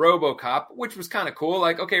 You get RoboCop, which was kind of cool.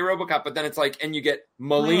 Like, okay, RoboCop, but then it's like, and you get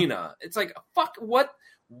Melina. It's like, fuck, what?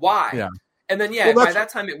 Why? Yeah. And then by that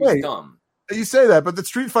time it was dumb. You say that, but the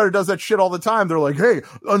Street Fighter does that shit all the time. They're like, hey,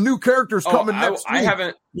 a new character's coming next week.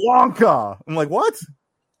 Blanca. I'm like, what?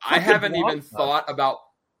 I haven't even thought about.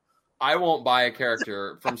 I won't buy a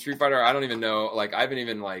character from Street Fighter. I don't even know. Like, I haven't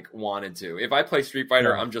even wanted to. If I play Street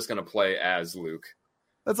Fighter, I'm just gonna play as Luke.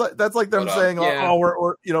 That's like them saying, "Oh,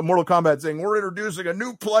 we're Mortal Kombat saying we're introducing a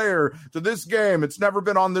new player to this game. It's never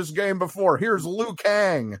been on this game before. Here's Liu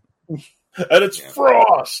Kang." And it's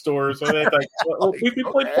Frost, or so they like. Well, we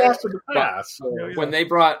played Frost in the past. So. When they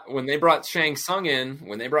brought Shang Tsung in,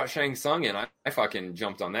 I fucking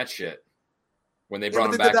jumped on that shit. When they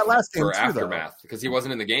brought him back for Aftermath, because he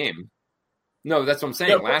wasn't in the game. No, that's what I'm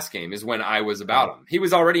saying. Last game is when I was about him. He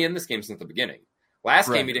was already in this game since the beginning.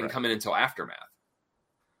 Last game he didn't come in until Aftermath.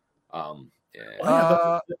 No.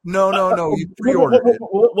 You pre-ordered it.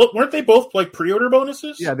 Weren't they both like pre-order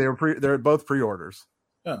bonuses? Yeah, they're both pre-orders.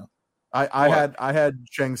 Yeah. I had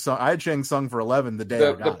Shang Tsung. I had Shang Tsung for 11 the day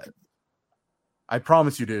I got it. I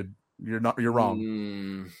promise you, dude. You're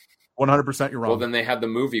wrong. 100% you're wrong. Well, then they had the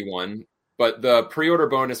movie one, but the pre-order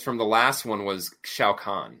bonus from the last one was Shao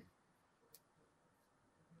Kahn.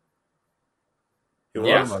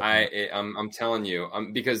 Yes, I'm telling you,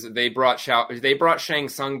 because they brought Shang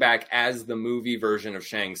Tsung back as the movie version of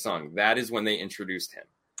Shang Tsung. That is when they introduced him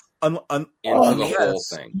into the whole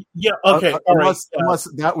thing. Yeah, okay. Unless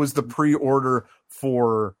that was the pre-order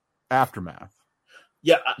for Aftermath.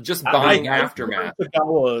 Yeah, just buying Aftermath.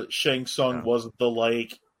 Tagawa Shang Tsung wasn't the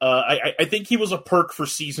like. I think he was a perk for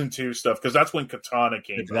season 2 stuff because that's when Katana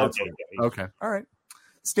came. Okay, all right.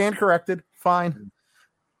 Stand corrected. Fine.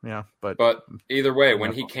 Yeah, but either way,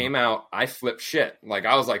 when he came out, I flipped shit. Like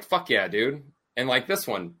I was like, "Fuck yeah, dude!" And like this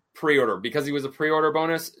one, pre-order because he was a pre-order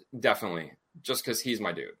bonus, definitely. Just because he's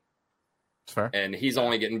my dude. It's fair. And he's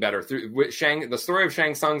only getting better through the story of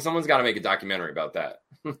Shang Tsung. Someone's got to make a documentary about that.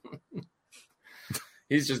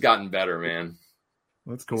 He's just gotten better, man.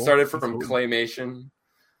 That's cool. Started from claymation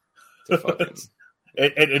to fucking.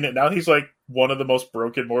 And now he's like one of the most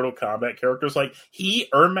broken Mortal Kombat characters. Like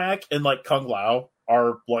Ermac, and like Kung Lao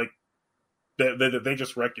are like they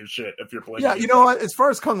just wreck your shit if you're playing. Yeah, you know what? As far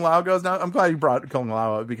as Kung Lao goes, now I'm glad you brought Kung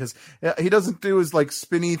Lao up because he doesn't do his like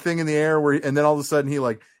spinny thing in the air and then all of a sudden he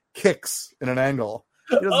like kicks in an angle.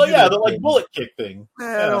 Oh yeah, the like bullet kick thing.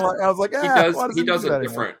 Yeah. I was like, he does a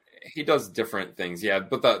different. He does different things, yeah.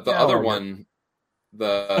 But the other one,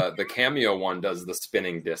 the cameo one, does the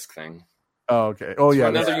spinning disc thing. Oh, okay. Oh, yeah.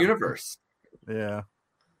 Another universe. Yeah.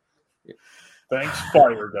 Thanks,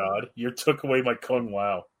 Fire God. You took away my Kung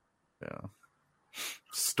Lao. Yeah.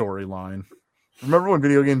 Storyline. Remember when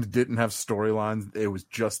video games didn't have storylines? It was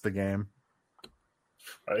just the game.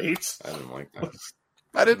 Right? I didn't like that.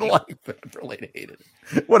 I didn't like that. I really hated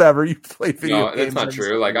it. Whatever. You play video games. No, that's not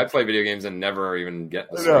true. Like, I play video games and never even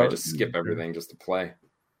get the story. I just skip everything just to play.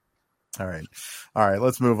 All right.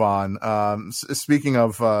 Let's move on. Speaking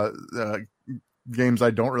of games I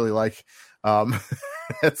don't really like,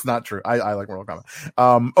 it's not true. I like Mortal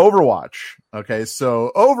Kombat. Overwatch. Okay,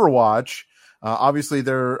 so Overwatch. Obviously,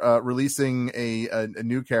 they're releasing a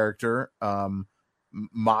new character.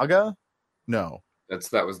 Maga? No.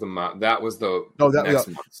 That was the next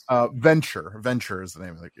month. Venture is the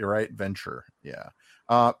name of it. You're right, Venture. Yeah.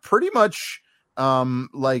 Pretty much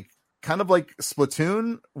like kind of like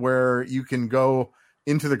Splatoon, where you can go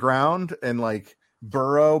into the ground and like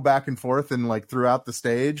burrow back and forth and like throughout the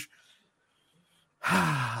stage.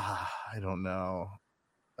 I don't know.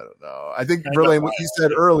 I think really what you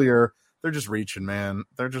said earlier, they're just reaching, man.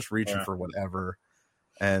 They're just reaching for whatever.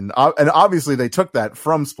 And obviously they took that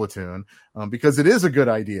from Splatoon because it is a good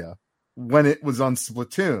idea when it was on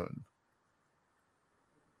Splatoon.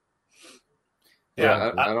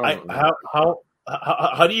 Yeah, I don't know.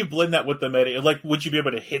 How do you blend that with the meta? Like, would you be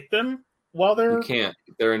able to hit them while they're? You can't.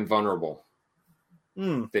 They're invulnerable.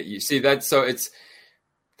 That you see that. So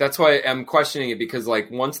that's why I'm questioning it because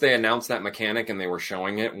like once they announced that mechanic and they were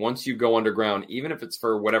showing it, once you go underground, even if it's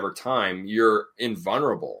for whatever time, you're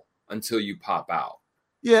invulnerable until you pop out.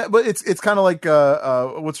 Yeah, but it's kind of like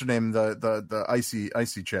what's her name? The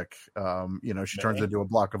icy chick. She turns into a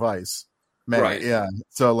block of ice. Right. Yeah.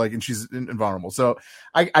 So like, and she's invulnerable. So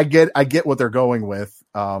I get what they're going with.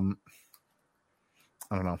 I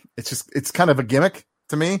don't know. It's kind of a gimmick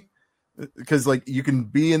to me because like you can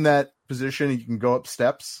be in that position and you can go up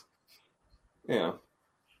steps. Yeah.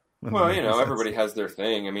 Well, everybody has their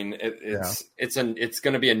thing. I mean, it's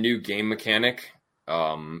going to be a new game mechanic.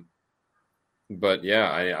 But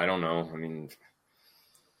yeah, I don't know. I mean,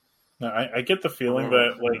 I get the feeling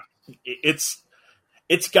that like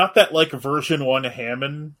it's got that like version 1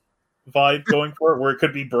 Hammond vibe going for it, where it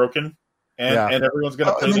could be broken, and everyone's going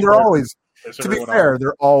to play. I mean, they're always, to be fair,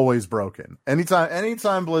 they're always broken.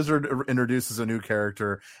 Anytime Blizzard introduces a new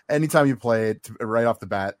character, anytime you play it right off the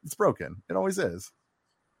bat, it's broken. It always is.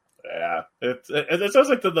 Yeah, it sounds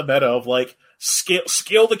like the meta of like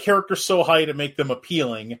scale the character so high to make them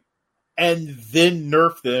appealing, and then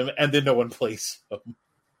nerf them, and then no one plays them.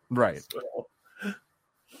 Right. So.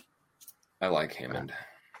 I like Hammond.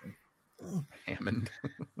 Hammond.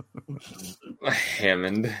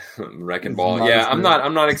 Hammond, Wrecking Ball. Yeah, I'm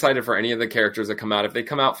not excited for any of the characters that come out. If they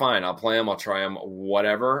come out, fine. I'll play them. I'll try them.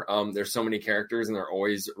 Whatever. There's so many characters, and they're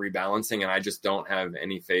always rebalancing, and I just don't have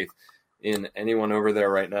any faith in anyone over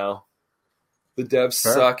there right now. The devs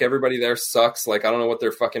suck. Everybody there sucks. Like, I don't know what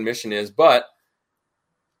their fucking mission is, but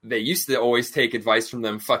they used to always take advice from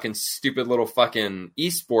them fucking stupid little fucking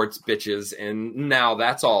esports bitches, and now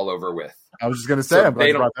that's all over with. I was just going to say, I'm glad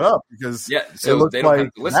you brought that up because it looks like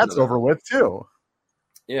that's over with too.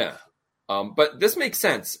 Yeah. But this makes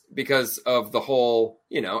sense because of the whole,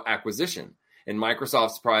 acquisition. And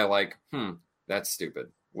Microsoft's probably like, that's stupid.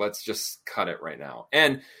 Let's just cut it right now.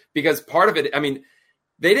 And because part of it, I mean,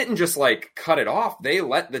 they didn't just like cut it off. They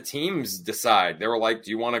let the teams decide. They were like,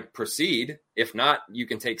 do you want to proceed? If not, you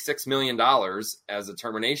can take $6 million as a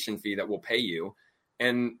termination fee that we'll pay you.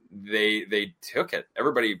 And they took it.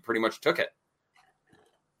 Everybody pretty much took it.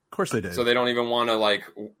 Of course they did. So they don't even want to like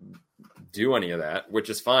do any of that, which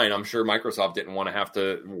is fine. I'm sure Microsoft didn't want to have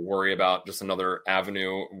to worry about just another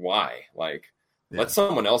avenue. Why? Like, let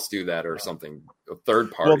someone else do that or something, a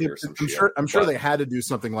third party or some shit. I'm sure they had to do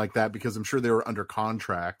something like that because I'm sure they were under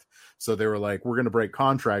contract. So they were like, we're going to break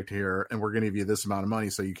contract here and we're going to give you this amount of money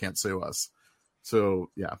so you can't sue us. So,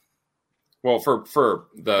 yeah. Well, for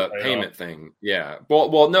the payment thing, yeah.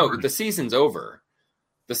 Well, no, the season's over.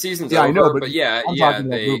 The season's over, I know, but I'm talking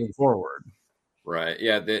about moving forward. Right,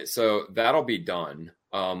 yeah. So that'll be done,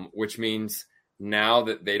 which means now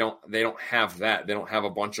that they don't have that. They don't have a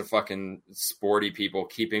bunch of fucking sporty people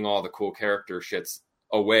keeping all the cool character shits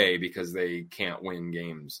away because they can't win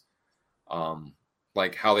games.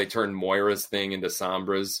 Like how they turned Moira's thing into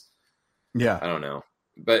Sombra's. Yeah, I don't know.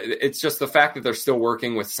 But it's just the fact that they're still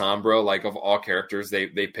working with Sombra, like of all characters, they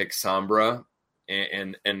pick Sombra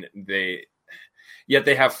and they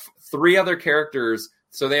have 3 other characters.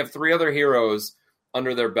 So they have 3 other heroes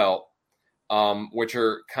under their belt, which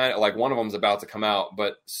are kind of like one of them's about to come out,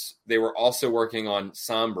 but they were also working on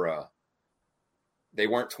Sombra. They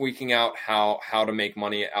weren't tweaking out how to make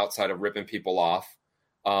money outside of ripping people off.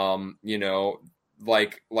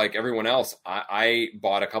 Like everyone else, I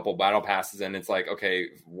bought a couple battle passes and it's like, okay,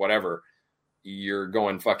 whatever, you're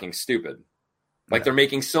going fucking stupid. Like they're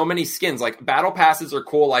making so many skins. Like battle passes are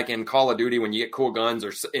cool. Like in Call of Duty, when you get cool guns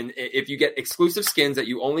or if you get exclusive skins that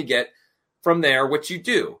you only get from there, which you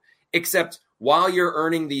do, except while you're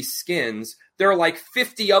earning these skins, there are like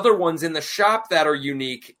 50 other ones in the shop that are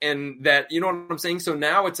unique and that, you know what I'm saying? So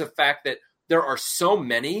now it's a fact that there are so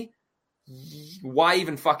many. Why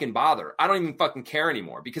even fucking bother? I don't even fucking care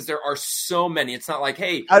anymore because there are so many. It's not like,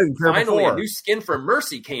 hey, finally a new skin for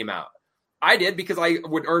Mercy came out. I did because I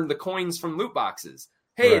would earn the coins from loot boxes.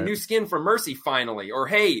 Hey, a new skin for Mercy finally. Or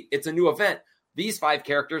hey, it's a new event. These 5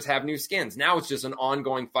 characters have new skins. Now it's just an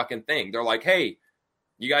ongoing fucking thing. They're like, hey,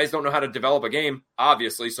 you guys don't know how to develop a game,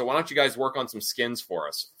 obviously, so why don't you guys work on some skins for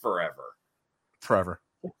us forever?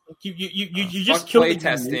 You just killed play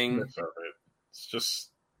testing. It's just...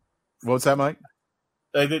 What's that, Mike?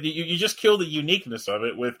 You just kill the uniqueness of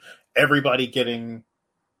it with everybody getting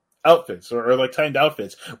outfits or like timed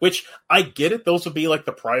outfits, which I get it. Those would be like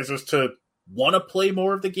the prizes to want to play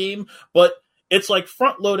more of the game, but it's like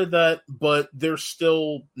front loaded that, but there's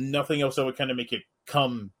still nothing else that would kind of make it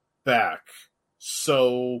come back.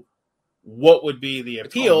 So what would be the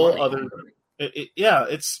appeal other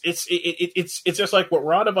it's just like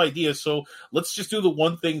we're out of ideas. So let's just do the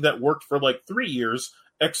one thing that worked for like 3 years.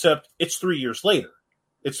 Except it's 3 years later.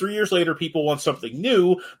 It's 3 years later. People want something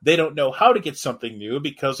new. They don't know how to get something new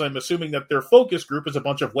because I'm assuming that their focus group is a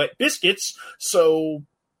bunch of wet biscuits. So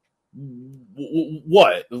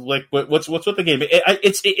what? Like what's with the game?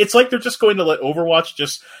 It's like they're just going to let Overwatch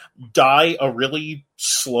just die a really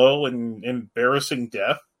slow and embarrassing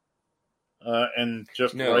death and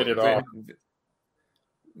just write it off.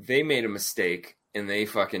 They made a mistake. And they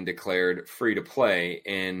fucking declared free to play,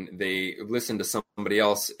 and they listened to somebody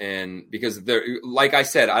else. And because they're, like I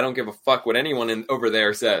said, I don't give a fuck what anyone over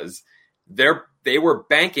there says. They were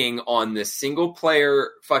banking on this single player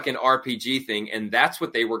fucking RPG thing, and that's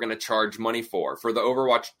what they were going to charge money for. For the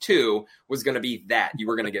Overwatch 2 was going to be that. You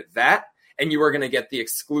were going to get that, and you were going to get the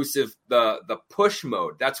exclusive, the push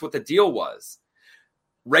mode. That's what the deal was.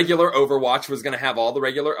 Regular Overwatch was going to have all the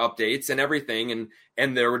regular updates and everything,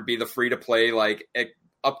 and there would be the free-to-play like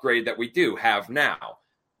upgrade that we do have now.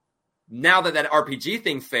 Now that RPG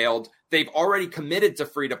thing failed, they've already committed to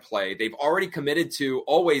free-to-play. They've already committed to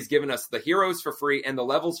always giving us the heroes for free and the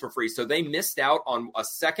levels for free. So they missed out on a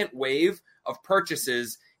second wave of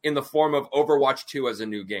purchases in the form of Overwatch 2 as a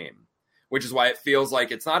new game, which is why it feels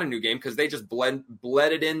like it's not a new game because they just bled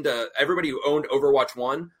it into everybody who owned Overwatch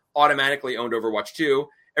 1 automatically owned Overwatch 2.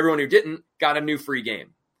 Everyone who didn't got a new free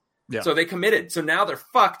game. Yeah. So they committed. So now they're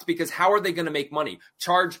fucked because how are they going to make money?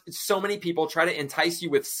 Charge so many people, try to entice you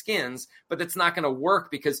with skins, but that's not going to work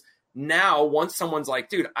because now once someone's like,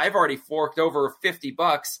 dude, I've already forked over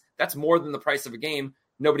 $50. That's more than the price of a game.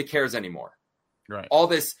 Nobody cares anymore. Right. All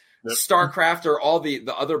this StarCraft or all the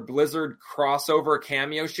other Blizzard crossover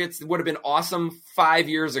cameo shits would have been awesome 5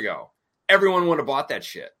 years ago. Everyone would have bought that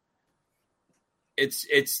shit.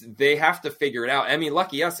 It's they have to figure it out. I mean,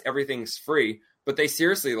 lucky us, everything's free. But they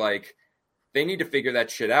seriously, they need to figure that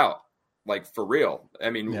shit out, for real. I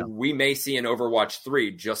mean, we may see an Overwatch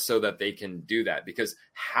 3 just so that they can do that. Because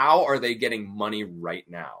how are they getting money right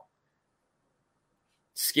now?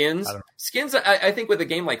 Skins? I think with a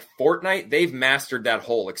game like Fortnite, they've mastered that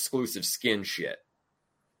whole exclusive skin shit.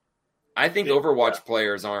 I think Overwatch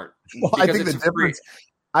players aren't. Well, I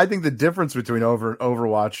think the difference between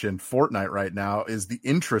Overwatch and Fortnite right now is the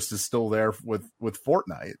interest is still there with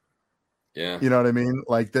Fortnite. Yeah. You know what I mean?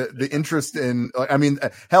 Like the interest in,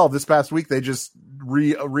 hell, this past week they just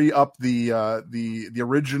re-upped the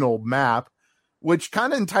original map, which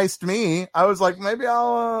kind of enticed me. I was like, maybe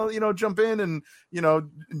I'll, jump in and,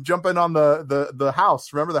 jump in on the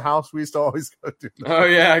house. Remember the house we used to always go to? Oh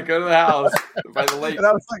yeah. Go to the house by the lake. And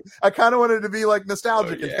I was like, I kind of wanted to be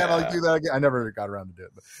nostalgic and kind of do that again. I never got around to do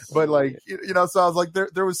it, but so I was like,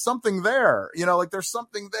 there was something there, there's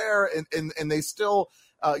something there and they still,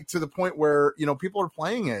 to the point where, people are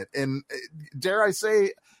playing it. And dare I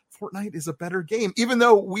say, Fortnite is a better game, even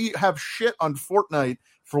though we have shit on Fortnite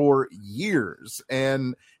for years.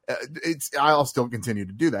 And I'll still continue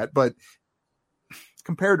to do that. But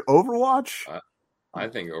compared to Overwatch, I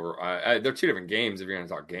think they're two different games if you're going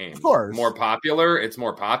to talk games. Of course. It's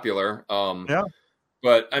more popular. Yeah.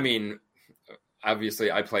 But, I mean,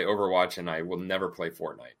 obviously I play Overwatch and I will never play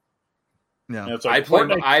Fortnite. Yeah. I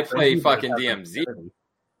play fucking DMZ.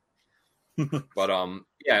 But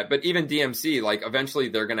but even DMC, eventually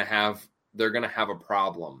they're gonna have a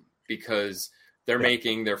problem because they're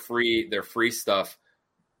making their free stuff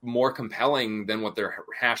more compelling than what they're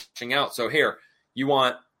hashing out. So here, you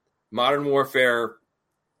want Modern Warfare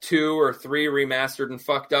 2 or 3 remastered and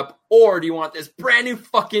fucked up, or do you want this brand new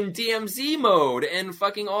fucking DMZ mode and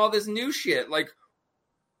fucking all this new shit?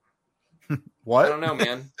 What? I don't know,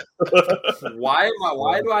 man. Why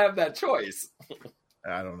do I have that choice?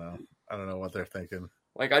 I don't know. I don't know what they're thinking.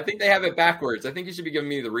 I think they have it backwards. I think you should be giving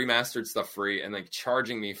me the remastered stuff free and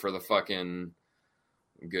charging me for the fucking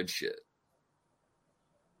good shit.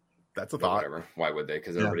 That's a thought. Whatever. Why would they?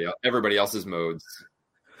 Because everybody else's modes.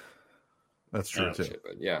 That's true too. Shit,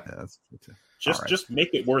 but that's true too. Just make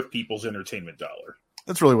it worth people's entertainment dollar.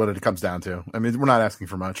 That's really what it comes down to. I mean, we're not asking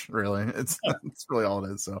for much, really. It's really all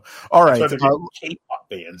it is. So, all right, K-pop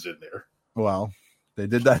bands in there. Well, they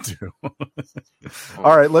did that too.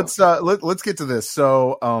 All right, let's get to this.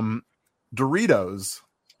 So, Doritos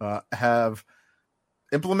have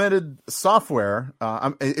implemented software.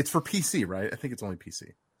 It's for PC, right? I think it's only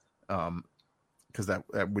PC, because that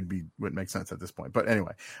would make sense at this point. But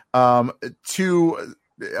anyway, to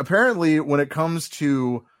apparently when it comes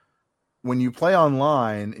to when you play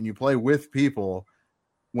online and you play with people,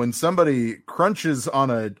 when somebody crunches on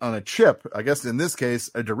a chip, I guess in this case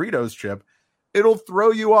a Doritos chip, it'll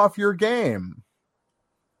throw you off your game.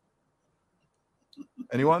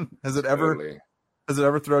 Anyone? Has it ever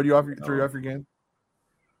thrown you off your game?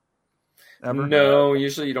 Ever? No,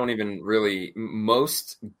 usually you don't even really.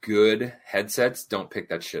 Most good headsets don't pick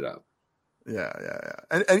that shit up. Yeah.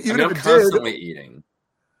 And even if I'm it constantly eating.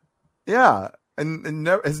 Yeah. And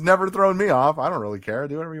has never thrown me off. I don't really care.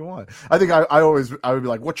 Do whatever you want. I think I would be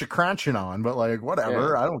like, what you crunching on? But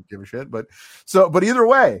whatever. Yeah. I don't give a shit. But either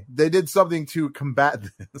way, they did something to combat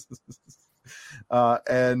this.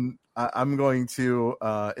 And I'm going to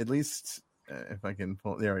at least if I can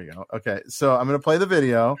pull. There we go. Okay, so I'm going to play the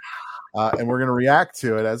video, and we're going to react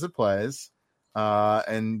to it as it plays,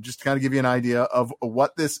 and just kind of give you an idea of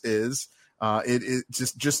what this is. It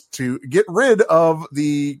is just to get rid of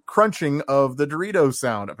the crunching of the Doritos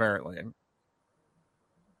sound, apparently.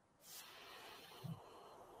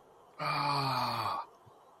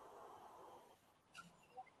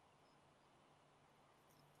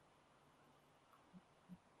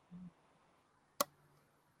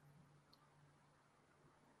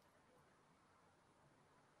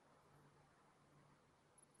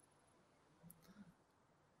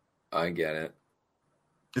 I get it.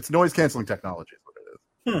 It's noise canceling technology is what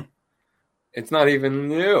it is. It's not even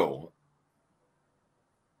new.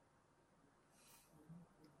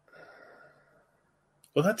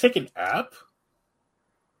 Will that take an app?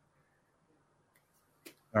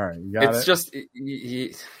 All right, you got it's it. Just,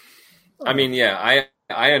 I mean, yeah, I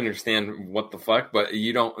I understand what the fuck, but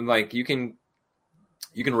you don't like you can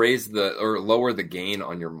raise or lower the gain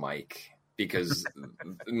on your mic because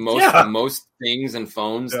most things and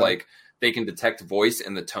phones like they can detect voice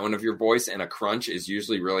and the tone of your voice, and a crunch is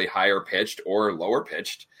usually really higher pitched or lower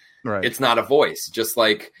pitched. Right. It's not a voice. Just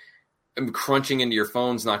like crunching into your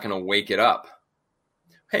phone's not going to wake it up.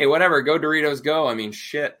 Hey, whatever, go Doritos, go. I mean,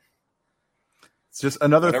 shit. It's just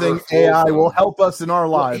another thing AI will help us in our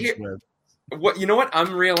lives with. What you know what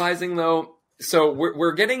I'm realizing though? So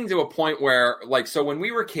we're getting to a point where like so when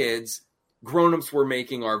we were kids, grown-ups were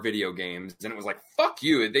making our video games and it was like, fuck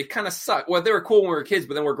you. They kind of suck. Well, they were cool when we were kids,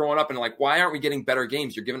 but then we're growing up and like, why aren't we getting better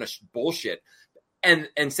games? You're giving us bullshit. And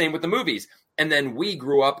same with the movies. And then we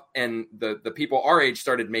grew up and the people our age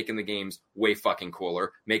started making the games way fucking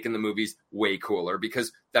cooler, making the movies way cooler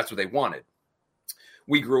because that's what they wanted.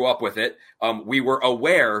 We grew up with it. We were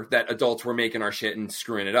aware that adults were making our shit and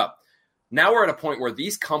screwing it up. Now we're at a point where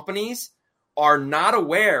these companies are not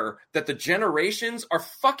aware that the generations are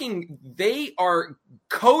they are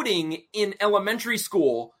coding in elementary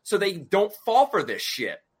school so they don't fall for this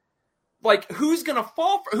shit. Like, who's going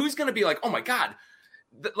to be like, oh my God,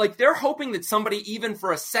 like they're hoping that somebody even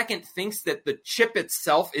for a second thinks that the chip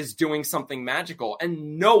itself is doing something magical.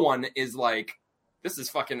 And no one is like, this is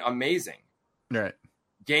fucking amazing. Right.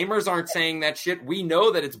 Gamers aren't saying that shit. We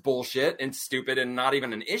know that it's bullshit and stupid and not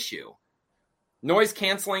even an issue. Noise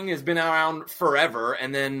canceling has been around forever.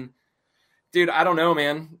 And then, dude, I don't know,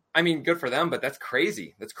 man. I mean, good for them, but that's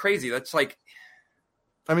crazy. That's crazy. That's like,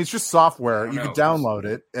 I mean, it's just software. You can download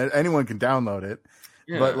it. Anyone can download it.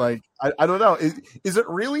 Yeah. But like, I don't know. Is it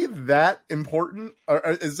really that important? Or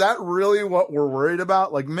is that really what we're worried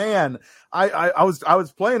about? Like, man, I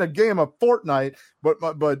was playing a game of Fortnite, but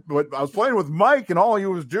I was playing with Mike, and all he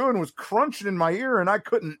was doing was crunching in my ear, and I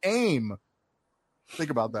couldn't aim. Think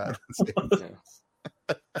about that.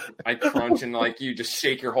 I crunch and like you just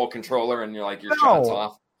shake your whole controller and you're like your shot's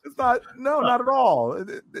off. It's not at all.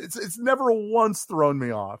 It's never once thrown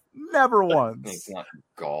me off. Never once. It's not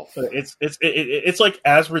golf. It's like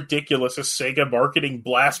as ridiculous as Sega marketing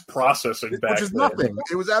blast processing back which is then. Nothing.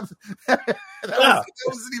 It was that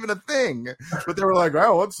wasn't even a thing. But they were like,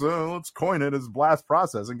 oh, let's coin it as blast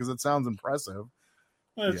processing because it sounds impressive.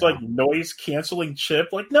 It's like noise canceling chip.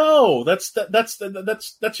 Like, no, that's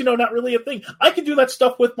not really a thing. I can do that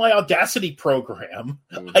stuff with my Audacity program.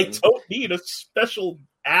 Mm-hmm. I don't need a special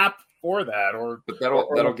app for that. But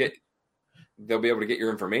they'll be able to get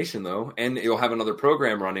your information though, and you'll have another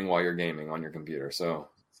program running while you're gaming on your computer. So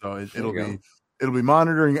it'll be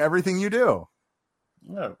monitoring everything you do.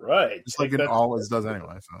 Yeah, right. Just like it always does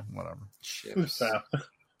anyway. So whatever. Chips.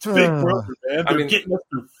 Big brother, man. They're getting us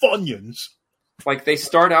through Funyuns. Like they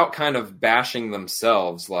start out kind of bashing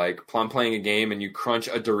themselves. Like I'm playing a game and you crunch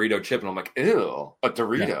a Dorito chip, and I'm like, ew, a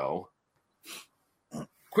Dorito. Yeah.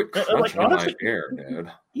 Quit crunching honestly, in my ear,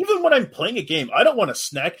 dude. Even when I'm playing a game, I don't want a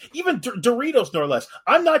snack. Even Doritos, no less.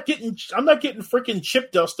 I'm not getting freaking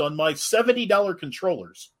chip dust on my $70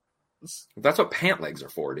 controllers. That's what pant legs are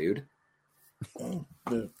for, dude.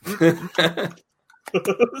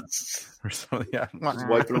 Just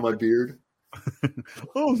wiping on my beard.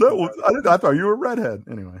 I thought you were a redhead.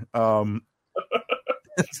 Anyway, I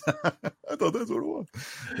thought that's what it was.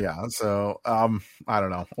 Yeah. So, I don't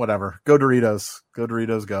know. Whatever. Go Doritos. Go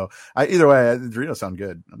Doritos. Go. Either way, Doritos sound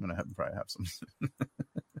good. I'm gonna probably have some.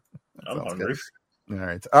 I'm hungry.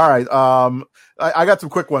 Good. All right. I got some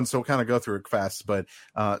quick ones, so we'll kind of go through it fast. But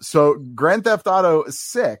so Grand Theft Auto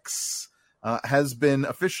 6 has been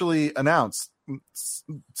officially announced.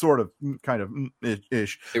 Sort of, kind of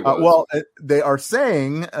ish. Well, they are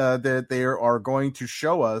saying that they are going to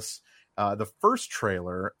show us the first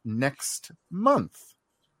trailer next month.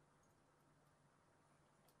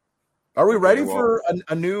 Are we ready for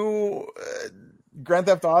a new Grand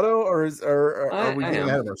Theft Auto, or are we getting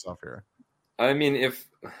ahead of ourselves here? I mean,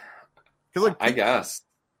 I guess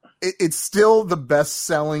it's still the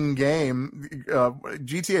best-selling game.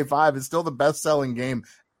 GTA 5 is still the best-selling game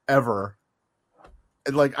ever.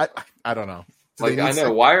 Like I don't know. Like I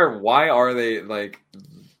know why are they like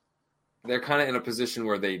they're kind of in a position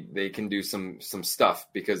where they can do some stuff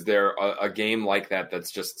because they're a game like that's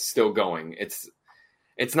just still going.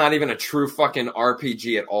 It's not even a true fucking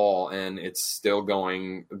RPG at all, and it's still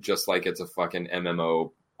going just like it's a fucking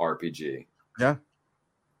MMO RPG. Yeah.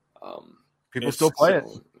 People still play it.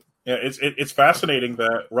 Yeah, it's fascinating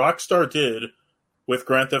that Rockstar did with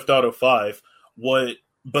Grand Theft Auto 5 what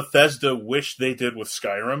Bethesda wished they did with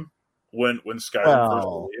Skyrim when Skyrim first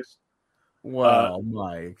released. Well,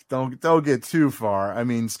 Mike, don't get too far. I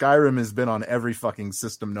mean, Skyrim has been on every fucking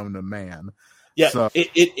system known to man. Yeah, So, it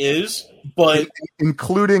is, but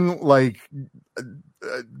including like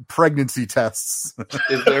pregnancy tests.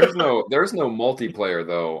 There's no multiplayer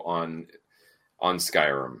though on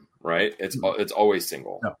Skyrim, right? It's always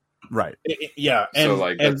single. No. Right. Yeah, and so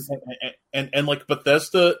like and like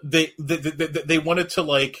Bethesda, they wanted to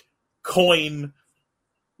like coin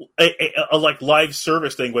a like live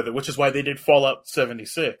service thing with it, which is why they did Fallout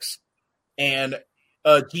 76. And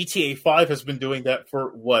GTA 5 has been doing that for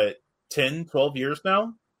what, 10, 12 years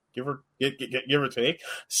now, give or take.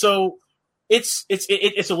 So it's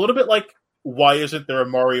a little bit like, why isn't there a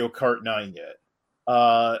Mario Kart 9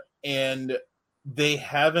 yet? And they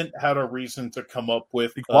haven't had a reason to come up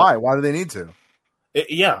with why do they need to?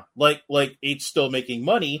 Like it's still making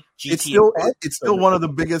money. GTA it's still one of the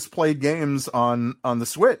biggest played games on the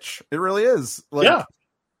Switch. It really is. Like,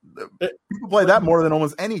 people play that more than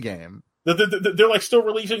almost any game. They're like still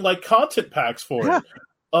releasing like content packs for it.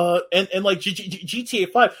 And like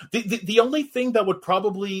GTA 5. The only thing that would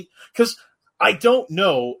probably, because I don't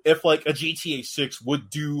know if like a GTA 6 would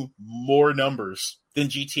do more numbers than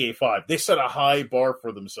GTA 5. They set a high bar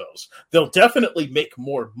for themselves. They'll definitely make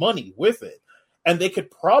more money with it. And they could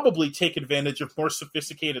probably take advantage of more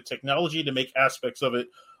sophisticated technology to make aspects of it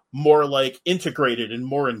more like integrated and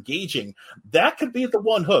more engaging. That could be the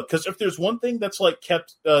one hook. Because if there's one thing that's like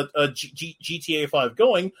kept GTA 5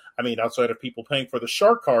 going, I mean, outside of people paying for the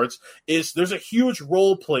shark cards, is there's a huge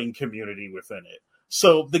role-playing community within it.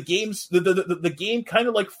 So the game's the game, kind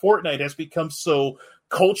of like Fortnite, has become so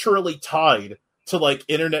culturally tied to like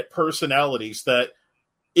internet personalities that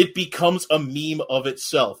it becomes a meme of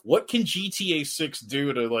itself. What can GTA 6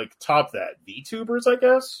 do to like top that? VTubers, I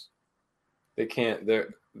guess? They can't.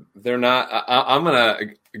 They're not. I'm gonna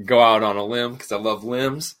go out on a limb because I love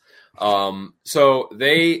limbs. So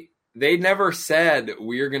they never said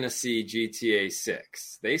we're gonna see GTA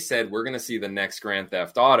 6. They said we're gonna see the next Grand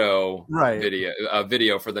Theft Auto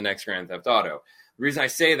video for the next Grand Theft Auto. The reason I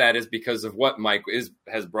say that is because of what Mike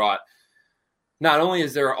has brought. Not only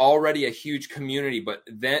is there already a huge community, but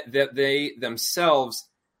that they themselves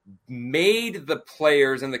made the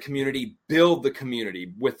players and the community build the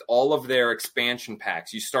community with all of their expansion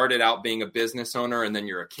packs. You started out being a business owner, and then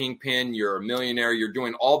you're a kingpin, you're a millionaire, you're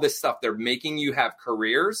doing all this stuff. They're making you have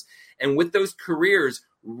careers. And with those careers,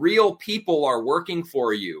 real people are working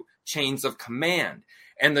for you. Chains of command.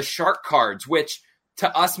 And the shark cards, which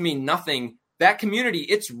to us mean nothing. That community,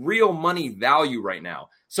 it's real money value right now.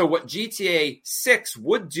 So what GTA 6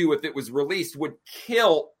 would do if it was released would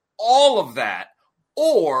kill all of that,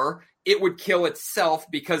 or it would kill itself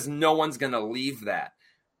because no one's going to leave that.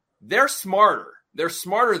 They're smarter. They're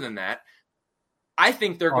smarter than that. I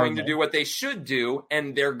think they're going to do what they should do,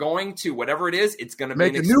 and they're going to, whatever it is, it's going to be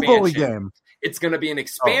an expansion. Make a new bully game. It's going to be an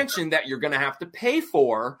expansion that you're going to have to pay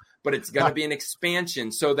for, but it's going to be an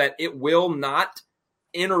expansion so that it will not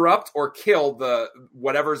interrupt or kill the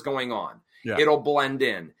whatever's going on. Yeah. It'll blend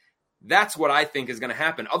in. That's what I think is going to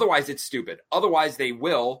happen. Otherwise, it's stupid. Otherwise, they're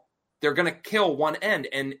going to kill one end,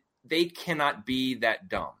 and they cannot be that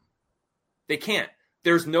dumb. They can't.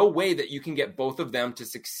 There's no way that you can get both of them to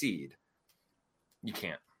succeed. You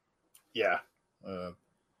can't. Yeah.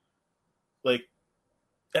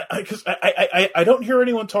 Because I don't hear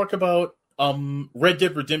anyone talk about Red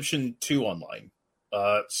Dead Redemption 2 online.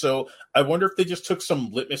 So I wonder if they just took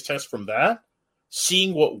some litmus tests from that,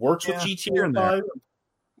 seeing what works with GTA 5.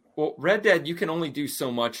 Well, Red Dead, you can only do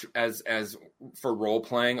so much as for role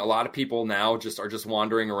playing. A lot of people now are just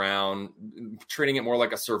wandering around, treating it more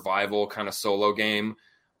like a survival kind of solo game.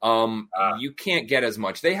 You can't get as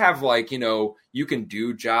much. They have you can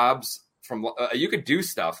do jobs from you could do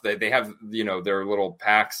stuff. They have their little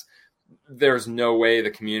packs. There's no way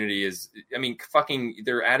the community is. I mean,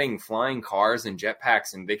 they're adding flying cars and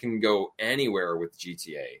jetpacks, and they can go anywhere with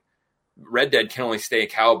GTA. Red Dead can only stay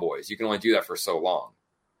cowboys. You can only do that for so long.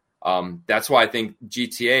 That's why I think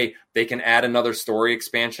GTA, they can add another story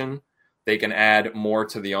expansion. They can add more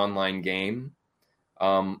to the online game.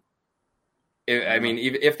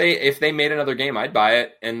 If they made another game, I'd buy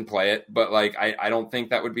it and play it. But I don't think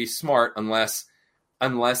that would be smart unless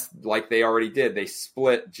like they already did. They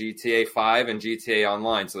split GTA 5 and GTA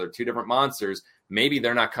Online. So they're two different monsters. Maybe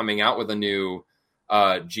they're not coming out with a new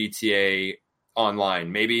GTA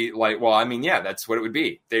Online. Maybe that's what it would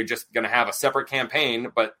be. They're just going to have a separate campaign,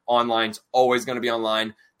 but online's always going to be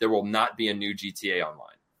online. There will not be a new GTA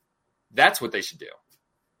Online. That's what they should do.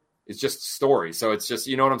 It's just story. So it's just,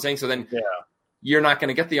 you know what I'm saying? So then you're not going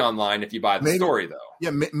to get the online if you buy the story, though.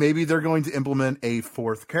 Yeah, maybe they're going to implement a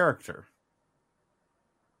fourth character.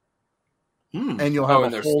 And you'll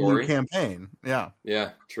have a whole new campaign. Yeah.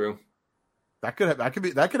 Yeah, true. That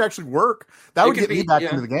could actually work. That would get me back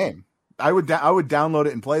into the game. I would download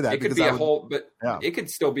it and play that. It could be it could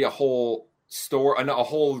still be a whole store, a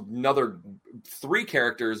whole another 3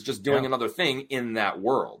 characters just doing another thing in that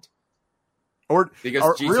world. Because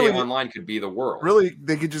GTA really, Online could be the world. Really,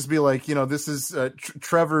 they could just be like, this is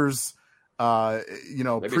Trevor's,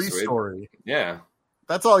 pre-story. Yeah,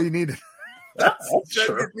 that's all you need. That's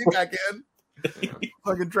true. Get me back in.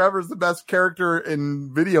 Fucking Trevor's the best character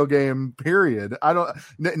in video game. Period. I don't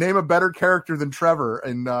name a better character than Trevor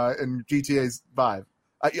in GTA 5.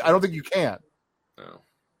 I don't think you can. No.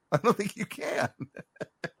 I don't think you can.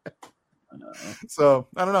 So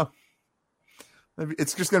I don't know.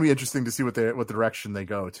 It's just going to be interesting to see what direction they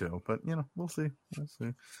go to. But we'll see.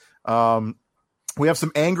 We have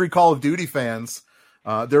some angry Call of Duty fans.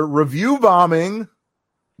 They're review bombing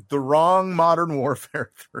the wrong Modern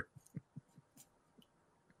Warfare 3.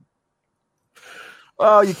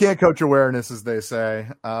 Well, you can't coach awareness, as they say.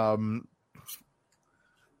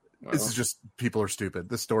 This is just people are stupid.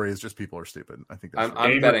 This story is just people are stupid. I think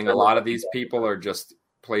I'm betting a lot of these people are just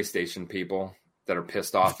PlayStation people that are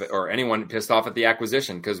pissed off, or anyone pissed off at the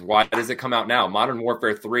acquisition. Because why does it come out now? Modern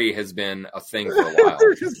Warfare 3 has been a thing for a while.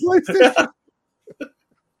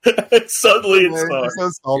 Suddenly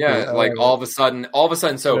it's like all of a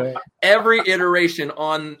sudden. So every iteration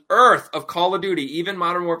on Earth of Call of Duty, even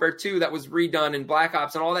Modern Warfare 2 that was redone in Black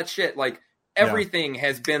Ops and all that shit, like everything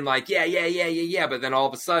has been like, yeah. But then all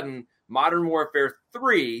of a sudden, Modern Warfare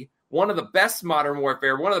 3, one of the best Modern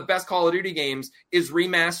Warfare, one of the best Call of Duty games, is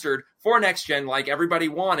remastered for next gen like everybody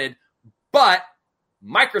wanted. But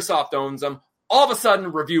Microsoft owns them. All of a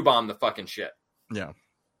sudden, review bomb the fucking shit. Yeah.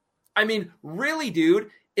 I mean, really, dude?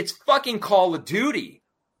 It's fucking Call of Duty.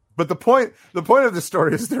 But the point of the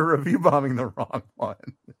story is they're review bombing the wrong one.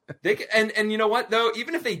 And you know what though?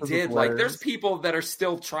 Even if they did, like, there's people that are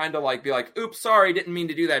still trying to be like, "Oops, sorry, didn't mean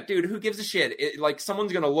to do that." Dude, who gives a shit?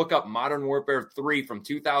 Someone's gonna look up Modern Warfare 3 from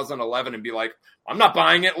 2011 and be like, "I'm not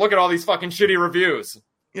buying it. Look at all these fucking shitty reviews."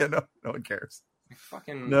 Yeah, no one cares.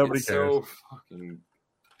 Nobody cares. So fucking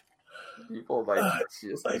people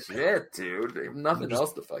just shit, dude. They have nothing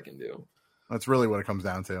else to fucking do. That's really what it comes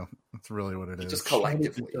down to. That's really what it is. Just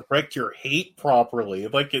collectively direct your hate properly.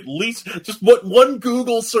 Like, at least just one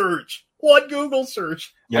Google search. One Google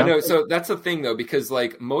search. Yeah. I know. So that's the thing, though, because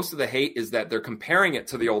most of the hate is that they're comparing it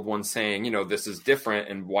to the old one, saying, this is different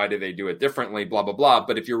and why do they do it differently, blah, blah, blah.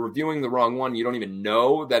 But if you're reviewing the wrong one, you don't even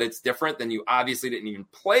know that it's different, then you obviously didn't even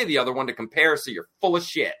play the other one to compare. So you're full of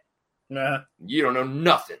shit. Nah. You don't know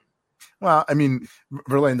nothing. Well, I mean,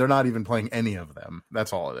 Verlaine, they're not even playing any of them.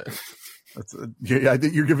 That's all it is. I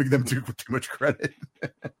think you're giving them too much credit.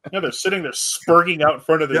 Yeah, they're sitting there spurging out in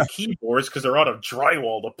front of their keyboards because they're out of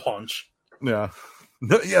drywall to punch. Yeah.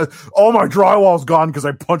 Yeah. All my drywall's gone because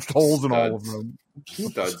I punched holes in all of them.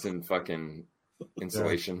 Studs and fucking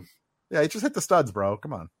insulation. Yeah, you just hit the studs, bro.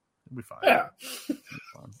 Come on. You'll be fine. Yeah.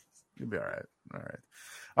 You'll be all right.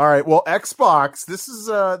 All right. Well, Xbox, this is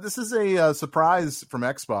a surprise from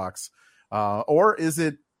Xbox. Or is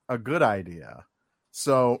it a good idea?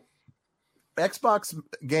 So Xbox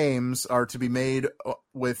games are to be made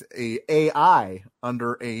with a AI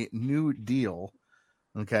under a new deal.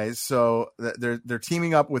 Okay, so they're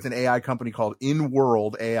teaming up with an AI company called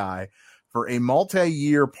In-World AI for a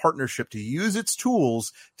multi-year partnership to use its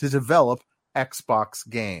tools to develop Xbox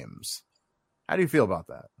games. How do you feel about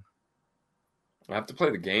that? I have to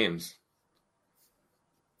play the games.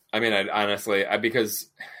 I mean, because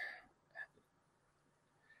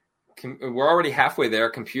we're already halfway there.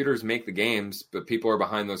 Computers make the games, but people are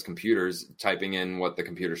behind those computers typing in what the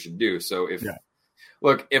computer should do. So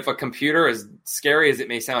if a computer, as scary as it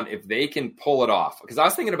may sound, if they can pull it off, because I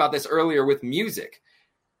was thinking about this earlier with music.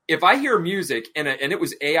 If I hear music and it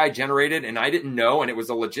was AI generated and I didn't know and it was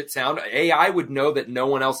a legit sound, AI would know that no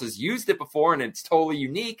one else has used it before and it's totally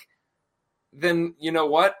unique. Then you know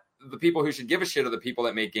what? The people who should give a shit are the people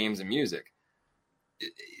that make games and music.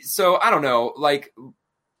 So I don't know,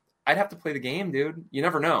 I'd have to play the game, dude. You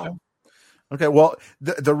never know. Okay, well,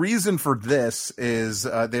 the reason for this is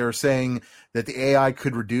they were saying that the AI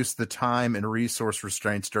could reduce the time and resource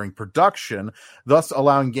restraints during production, thus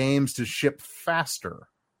allowing games to ship faster.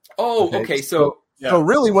 Oh, okay. So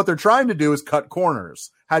really what they're trying to do is cut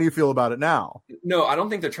corners. How do you feel about it now? No, I don't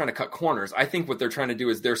think they're trying to cut corners. I think what they're trying to do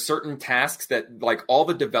is there's certain tasks that, all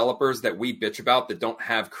the developers that we bitch about that don't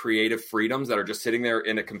have creative freedoms, that are just sitting there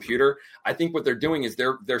in a computer. I think what they're doing is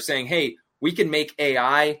they're saying, hey, we can make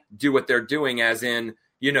AI do what they're doing, as in,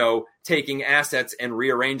 taking assets and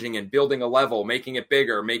rearranging and building a level, making it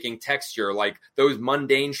bigger, making texture, those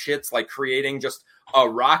mundane shits, like creating just a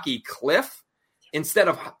rocky cliff. instead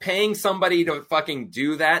of paying somebody to fucking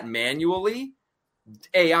do that manually,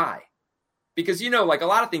 AI. Because, like a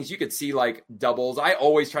lot of things you could see like doubles. I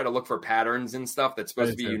always try to look for patterns and stuff that's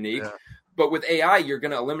supposed to be unique. Yeah. But with AI, you're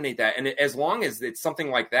going to eliminate that. And as long as it's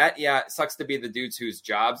something like that, yeah, it sucks to be the dudes whose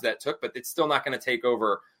jobs that took, but it's still not going to take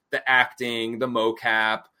over the acting, the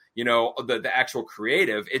mocap, the actual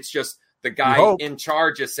creative. It's just the guy in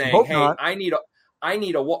charge is saying, hey, not. I need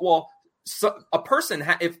a person,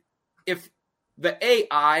 if the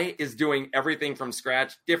AI is doing everything from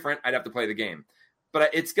scratch different, I'd have to play the game.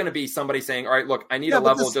 But it's going to be somebody saying, all right, look, I need a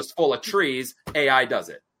level just full of trees. AI does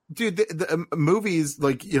it. Dude, the movies,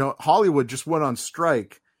 like, Hollywood just went on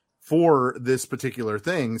strike for this particular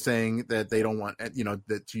thing, saying that they don't want,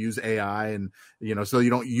 that to use AI and, so you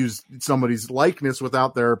don't use somebody's likeness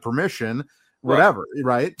without their permission, whatever.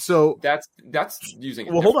 Right. So that's using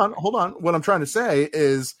it. Well, hold on. What I'm trying to say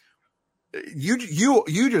is you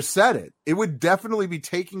just said it. It would definitely be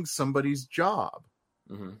taking somebody's job.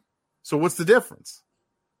 Mm-hmm. So what's the difference?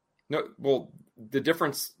 No, well, the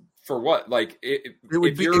difference for what? Like it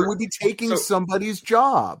would be taking somebody's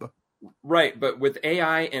job. Right, but with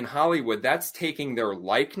AI in Hollywood, that's taking their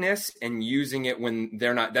likeness and using it when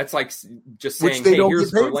they're not. That's like just saying, which they don't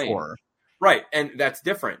here's get paid for. Right, and that's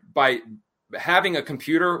different. By having a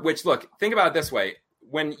computer, which, look, think about it this way.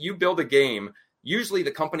 When you build a game, usually the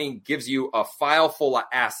company gives you a file full of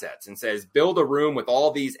assets and says, build a room with all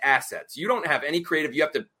these assets. You don't have any creative. You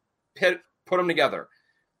have to put them together.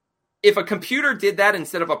 If a computer did that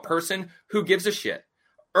instead of a person, who gives a shit?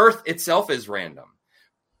 Earth itself is random.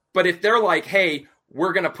 But if they're like, hey,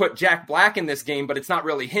 we're going to put Jack Black in this game, but it's not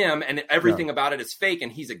really him, and everything about it is fake,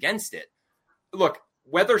 and he's against it. Look,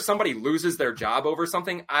 whether somebody loses their job over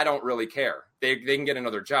something, I don't really care. They can get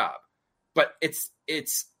another job. But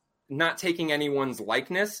it's not taking anyone's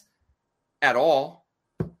likeness at all.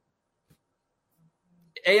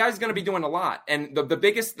 AI is going to be doing a lot. And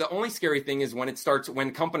the only scary thing is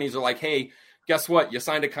when companies are like, hey, guess what? You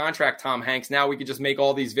signed a contract, Tom Hanks. Now we could just make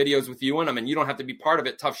all these videos with you in them and you don't have to be part of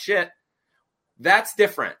it. Tough shit. That's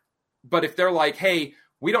different. But if they're like, hey,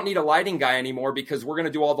 we don't need a lighting guy anymore because we're going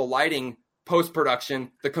to do all the lighting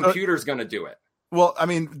post-production, the computer's going to do it. Well, I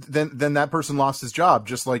mean, then that person lost his job,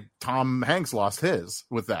 just like Tom Hanks lost his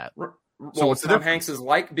with that. So what's Tom Hanks is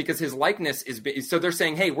because his likeness is, so they're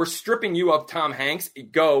saying, hey, we're stripping you of Tom Hanks.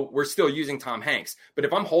 We're still using Tom Hanks. But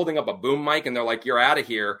if I'm holding up a boom mic and they're like, you're out of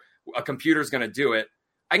here, a computer's going to do it,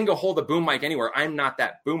 I can go hold a boom mic anywhere. I'm not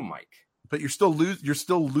that boom mic. But you're still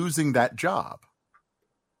losing that job.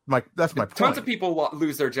 That's my point. Tons of people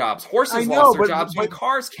lose their jobs. Horses lost their jobs when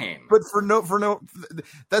cars came. But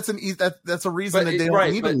that's a reason that they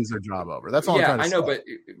don't need to lose their job over. That's all I'm trying to say. Yeah, I know, but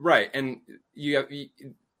right, and you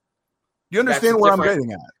understand where I'm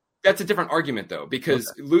getting at. That's a different argument, though,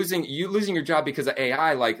 because losing your job because of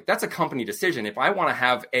AI, like, that's a company decision. If I want to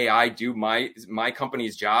have AI do my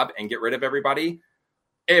company's job and get rid of everybody,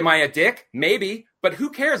 am I a dick? Maybe, but who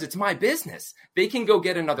cares? It's my business. They can go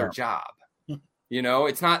get another job.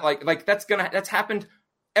 It's not like that's happened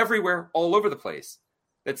everywhere, all over the place.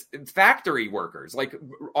 That's factory workers. Like,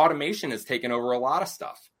 automation has taken over a lot of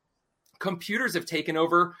stuff. Computers have taken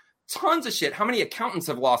over tons of shit. How many accountants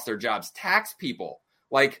have lost their jobs? Tax people.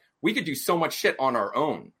 Like, we could do so much shit on our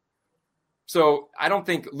own. So I don't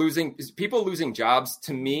think people losing jobs,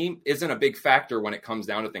 to me, isn't a big factor when it comes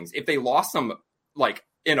down to things. If they lost them like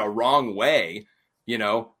in a wrong way,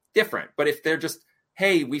 different. But if they're just,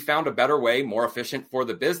 hey, we found a better way, more efficient for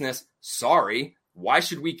the business. Sorry, why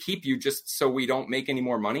should we keep you just so we don't make any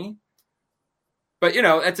more money? But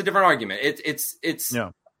that's a different argument. It's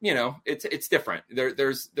different.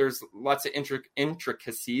 There's lots of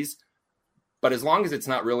intricacies, but as long as it's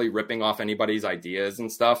not really ripping off anybody's ideas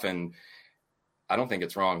and stuff, and I don't think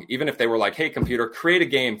it's wrong. Even if they were like, hey, computer, create a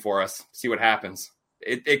game for us, see what happens.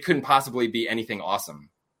 It couldn't possibly be anything awesome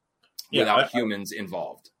without humans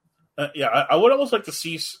involved. I would almost like to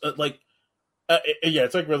see, it's like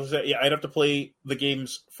Rilla said, I'd have to play the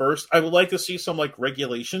games first. I would like to see some, like,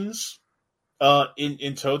 regulations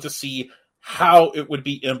in Toad to see how it would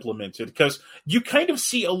be implemented, because you kind of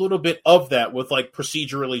see a little bit of that with, like,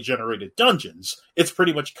 procedurally generated dungeons. It's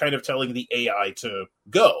pretty much kind of telling the AI to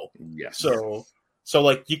go. Yes. So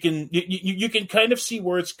like, you can kind of see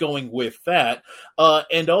where it's going with that.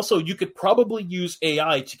 And also you could probably use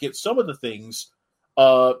AI to get some of the things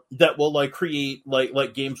that will, like, create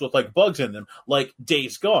like games with, like, bugs in them, like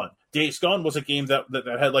Days Gone. Days Gone was a game that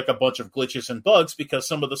had, like, a bunch of glitches and bugs because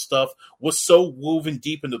some of the stuff was so woven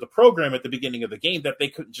deep into the program at the beginning of the game that they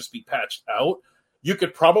couldn't just be patched out. You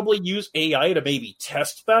could probably use AI to maybe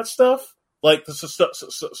test that stuff, like the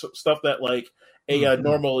stuff that, like, a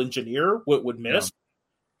normal engineer would miss.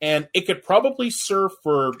 And it could probably serve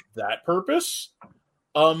for that purpose.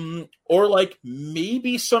 Or like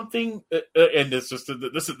maybe something, and this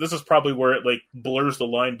is probably where it like blurs the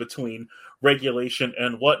line between regulation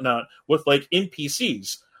and whatnot with like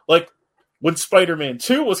NPCs. Like when Spider-Man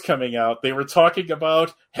 2 was coming out, they were talking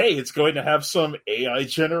about, hey, it's going to have some AI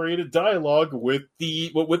generated dialogue with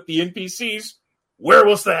the NPCs. Where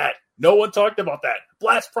was that? No one talked about that.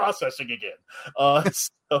 Blast processing again.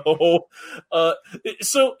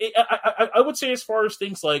 So I would say, as far as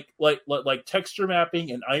things like texture mapping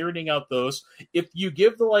and ironing out those, if you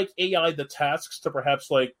give the like AI the tasks to perhaps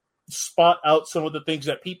like spot out some of the things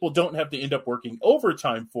that people don't have to end up working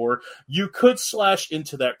overtime for, you could slash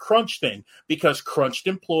into that crunch thing, because crunched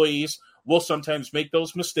employees will sometimes make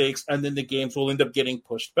those mistakes, and then the games will end up getting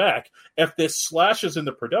pushed back. If this slashes in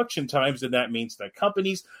the production times, then that means that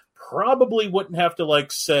companies probably wouldn't have to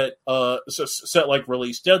like set like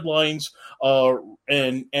release deadlines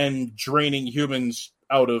and draining humans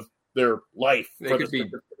out of their life. They could be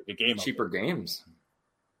cheaper games.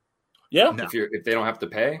 Yeah, No. If they don't have to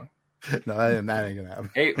pay. No, that ain't gonna happen.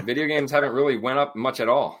 Hey, video games haven't really went up much at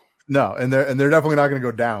all. No, and they're definitely not going to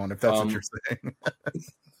go down if that's what you're saying.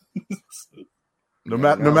 No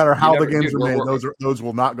matter how the games are made, those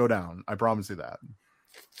will not go down. I promise you that.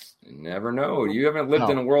 You never know. You haven't lived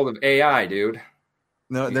in a world of AI, dude.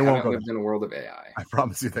 No, you they won't go lived in a world of AI. I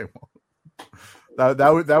promise you they won't.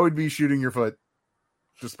 That would be shooting your foot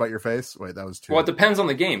just by your face. Wait, that was too. Well, it depends on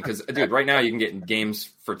the game, because dude, right now you can get games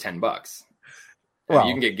for $10. Well,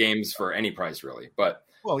 you can get games for any price, really. But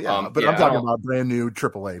I'm talking about brand new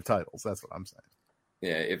AAA titles. That's what I'm saying.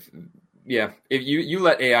 If you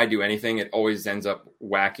let AI do anything, it always ends up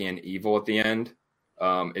wacky and evil at the end.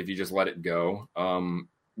 If you just let it go.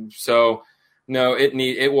 So no,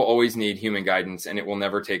 it will always need human guidance, and it will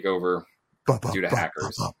never take over due to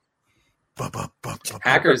hackers.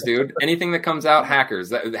 Hackers, dude. Anything that comes out, hackers.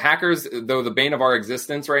 The hackers, though the bane of our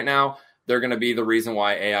existence right now, they're going to be the reason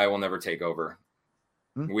why AI will never take over.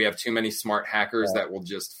 We have too many smart hackers that will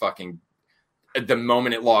just fucking, at the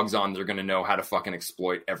moment it logs on, they're going to know how to fucking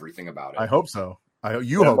exploit everything about it. I hope so.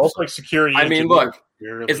 You hope most so. like security. I mean, look,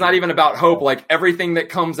 it's not even about hope. Like, everything that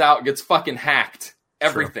comes out gets fucking hacked.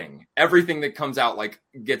 Everything that comes out like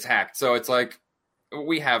gets hacked. So it's like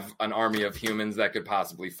we have an army of humans that could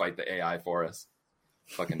possibly fight the AI for us.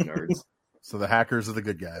 Fucking nerds. So the hackers are the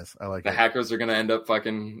good guys. I like the hackers are going to end up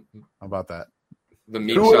fucking. How about that? The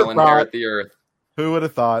meat shall inherit the earth. Who would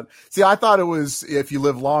have thought? See, I thought it was if you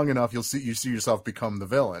live long enough, you see yourself become the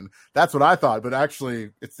villain. That's what I thought, but actually,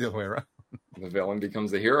 it's the other way around. The villain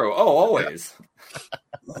becomes the hero. Oh, always.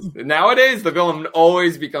 Nowadays, the villain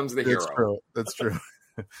always becomes the hero. That's true.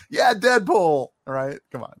 Yeah, Deadpool. All right,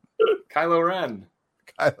 come on. Kylo Ren.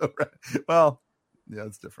 Well, yeah,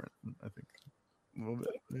 it's different. I think a little bit,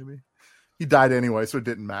 maybe. He died anyway, so it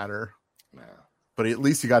didn't matter. No. But at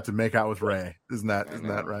least he got to make out with Rey. Isn't that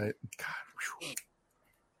right? God.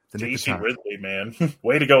 Daisy Ridley, man.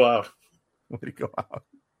 Way to go out. Way to go out.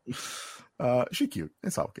 She's cute.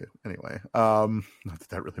 It's all good. Anyway, not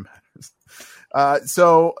that really matters.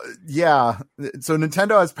 So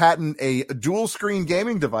Nintendo has patented a dual screen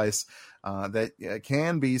gaming device that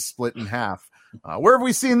can be split in half. Where have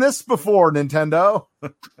we seen this before, Nintendo?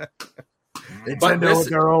 Nintendo with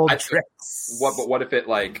their old tricks. What if it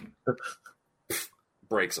like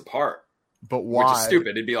breaks apart? But why? Which is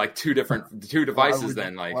stupid. It'd be like two devices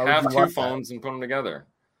then. Like, have two phones and put them together.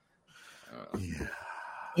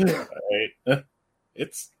 Yeah. Right.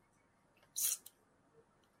 It's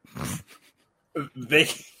they.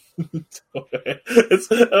 It's.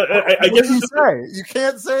 I guess you say you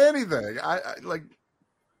can't say anything. I like.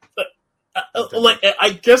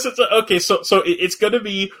 I guess it's okay. So it's going to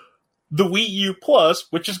be the Wii U Plus,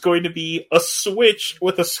 which is going to be a Switch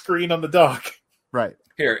with a screen on the dock. Right.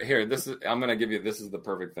 Here. I'm going to give you. This is the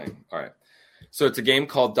perfect thing. All right. So it's a game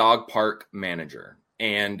called Dog Park Manager,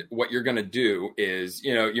 and what you're going to do is,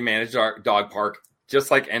 you manage dog park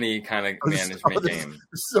just like any kind of management game.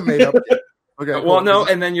 This is a made up game. Okay. Well, cool. No,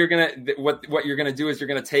 and then you're gonna what you're gonna do is you're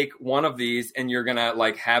gonna take one of these and you're gonna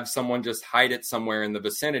like have someone just hide it somewhere in the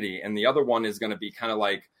vicinity, and the other one is gonna be kind of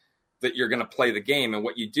like that. You're gonna play the game, and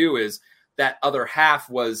what you do is that other half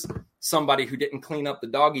was somebody who didn't clean up the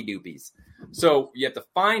doggy doopies. So you have to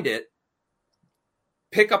find it,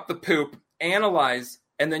 pick up the poop, analyze,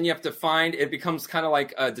 and then you have to find. It becomes kind of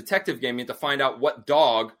like a detective game. You have to find out what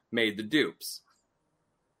dog made the dupes.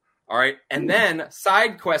 All right, and then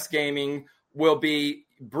side quest gaming will be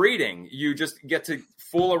breeding. You just get to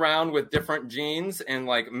fool around with different genes and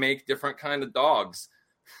like make different kind of dogs.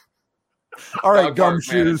 All right, Dog park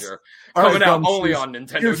Gumshoes. manager. All Coming right, out Gumshoes. only on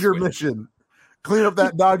Nintendo Here's your Switch. mission. Clean up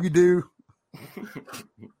that doggy doo.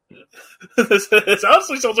 It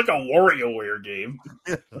honestly sounds like a WarioWare game.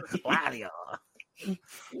 I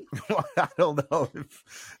don't know.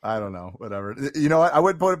 I don't know. Whatever. You know what? I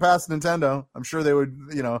wouldn't put it past Nintendo. I'm sure they would.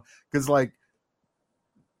 Because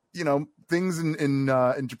things in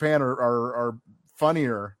Japan are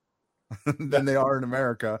funnier than they are in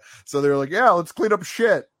America. So they're like, yeah, let's clean up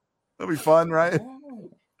shit. That'll be fun, right?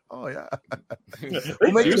 Oh yeah.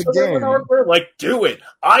 We'll make it a game. Like, do it.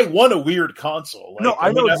 I want a weird console. Like, No,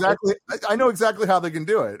 I know exactly. I know exactly how they can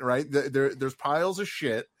do it. Right? There's piles of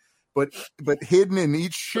shit, but hidden in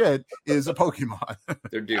each shit is a Pokemon.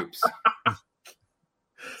 They're dupes.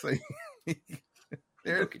 So,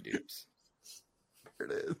 Poke dupes. There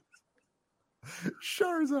it is.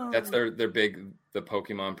 Charizard. That's their the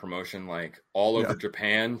Pokemon promotion, like all over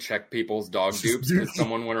Japan. Check people's dog dupes because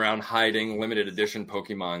someone went around hiding limited edition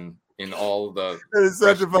Pokemon in all the. It is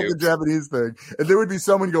such a fucking dupes. Japanese thing, and there would be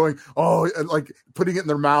someone going, "Oh," and like putting it in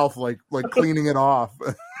their mouth, like cleaning it off.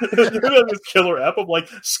 You have this killer app of like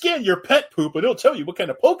scan your pet poop, and it'll tell you what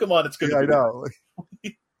kind of Pokemon it's going to be. I know.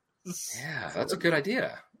 Yeah, that's a good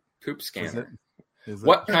idea. Poop scanner. Is it?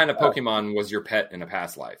 What kind of Pokemon was your pet in a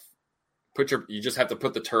past life? You just have to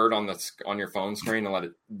put the turd on your phone screen and let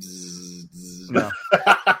it. No.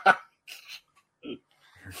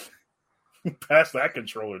 Pass that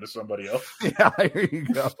controller to somebody else. Yeah, here you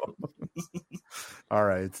go. All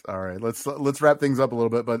right. Let's wrap things up a little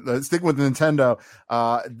bit, but sticking with Nintendo.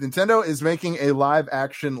 Nintendo is making a live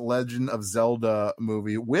action Legend of Zelda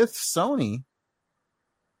movie with Sony.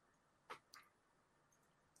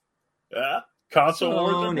 Yeah, console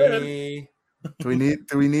wars are good. Do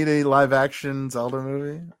we need a live action Zelda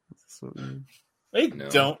movie? They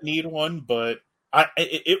don't need one, but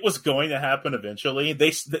it was going to happen eventually.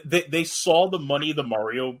 They saw the money the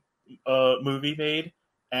Mario movie made,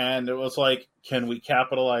 and it was like, can we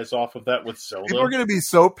capitalize off of that with Zelda? People are going to be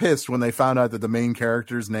so pissed when they found out that the main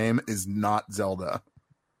character's name is not Zelda.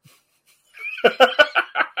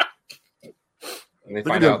 And they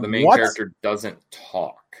find out the main character doesn't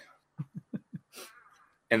talk.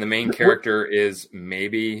 And the main character is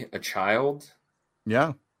maybe a child.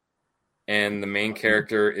 Yeah. And the main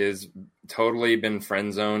character is totally been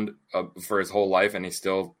friend zoned for his whole life, and he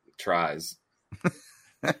still tries.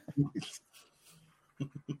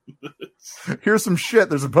 Here's some shit.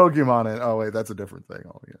 There's a Pokemon in it. Oh wait, that's a different thing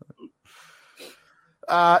altogether.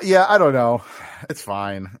 Yeah, I don't know. It's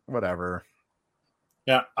fine. Whatever.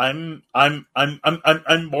 Yeah, I'm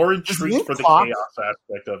more intrigued for the chaos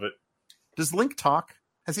aspect of it. Does Link talk?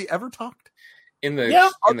 Has he ever talked? In the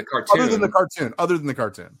cartoon. Other than the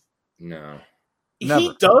cartoon. No. Never.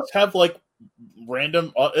 He does have like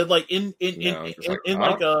random like in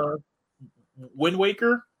Wind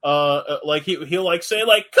Waker, like he'll like say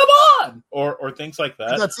like come on or things like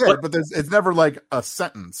that. And that's it, but it's never like a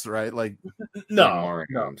sentence, right? Like no.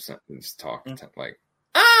 Sentence talk like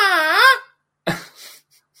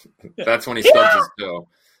that's when he stubs his toe.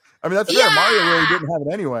 I mean, that's fair. Mario really didn't have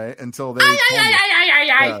it anyway until they.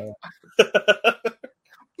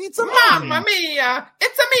 It's a Mamma mia!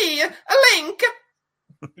 It's a me, a Link.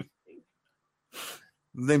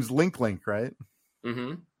 His name's Link, right?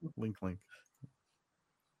 Mm-hmm. Link.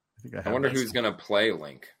 I wonder who's gonna play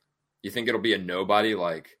Link. You think it'll be a nobody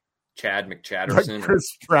like Chad McChatterson, like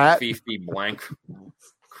Chris Pratt, Fifi Blank,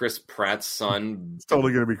 Chris Pratt's son? It's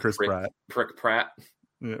totally gonna be Chris Pratt. Prick Pratt.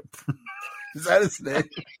 Yeah. Is that his name?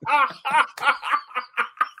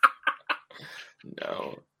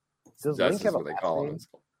 No. Does That's Link have what they call him.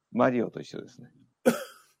 マリオと一緒ですね。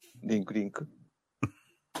リンク。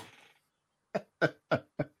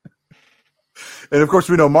 And of course,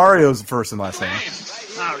 we know Mario's first and last name.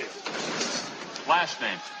 Mario. Last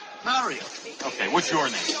name? Mario. Okay, what's your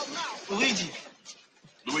name? Luigi.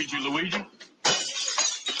 Luigi?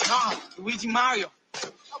 No, Luigi Mario.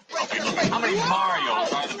 Okay, how many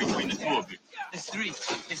Marios are there between the two of you? There's three.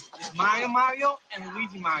 It's Mario, and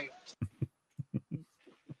Luigi Mario.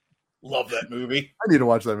 Love that movie. I need to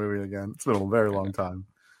watch that movie again. It's been a very long time.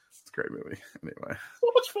 It's a great movie. Anyway.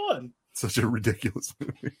 So much fun. Such a ridiculous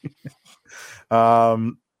movie.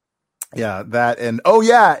 Yeah, that and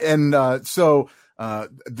so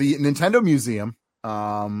the Nintendo Museum.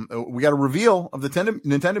 We got a reveal of the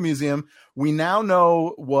Nintendo Museum. We now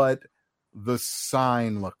know what the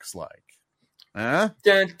sign looks like. Huh?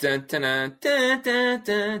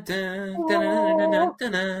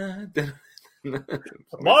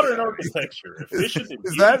 Modern architecture. Efficient.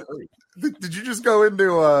 Is that? Did you just go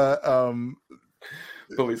into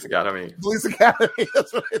Police Academy? Police Academy.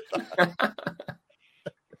 That's what I thought.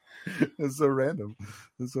 It's so random.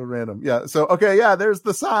 Yeah. So okay, yeah. There's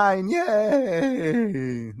the sign.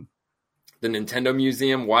 Yay! The Nintendo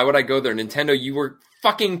Museum. Why would I go there? Nintendo, you were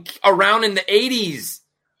fucking around in the 80s.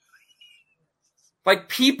 Like,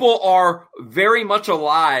 people are very much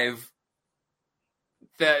alive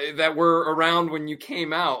that were around when you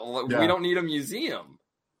came out. Yeah. We don't need a museum.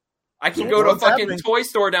 I can go to a fucking toy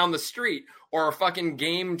store down the street or a fucking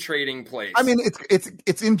game trading place. I mean,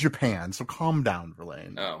 it's in Japan, so calm down,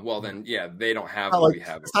 Verlaine. Oh, well then, yeah, they don't have what we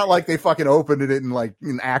have. It's not like they fucking opened it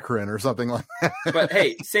in Akron or something like that. But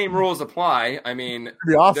hey, same rules apply. I mean,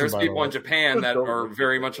 awesome, there's people in Japan that are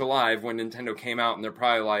very much alive when Nintendo came out, and they're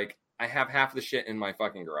probably like, I have half the shit in my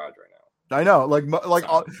fucking garage right now. I know, like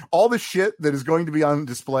all the shit that is going to be on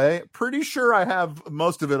display. Pretty sure I have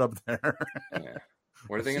most of it up there. Yeah.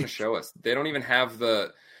 What are they going to show us? They don't even have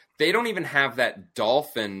that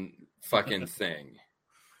dolphin fucking thing.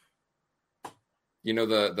 You know,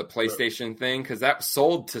 the PlayStation thing, because that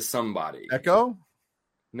sold to somebody. Echo?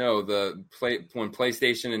 No, when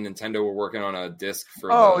PlayStation and Nintendo were working on a disc for.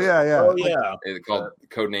 It's called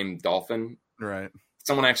codename Dolphin. Right.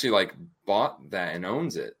 Someone actually bought that and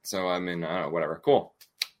owns it. So I mean, I don't know, whatever. Cool.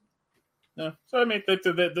 Yeah. So I mean,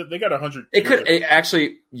 they got 100. It could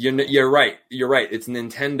actually. You're right. You're right. It's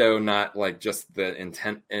Nintendo, not just the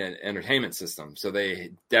entertainment system. So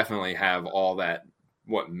they definitely have all that.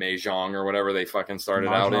 What, Mahjong or whatever they fucking started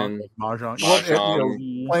out in.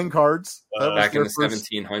 Mahjong. Playing cards. Back in the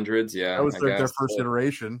 1700s. Yeah, that was their first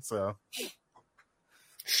iteration. So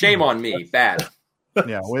shame on me. Bad.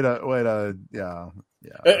 Yeah. Way to. Yeah.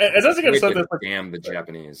 It doesn't get something. Damn the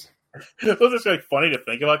Japanese. It was just funny to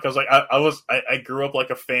think about because I grew up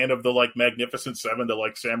a fan of the Magnificent Seven,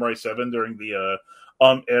 the Samurai 7 during the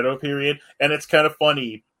Edo period, and it's kind of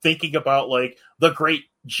funny thinking about the great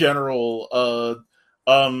general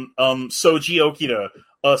Soji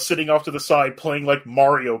Okita sitting off to the side playing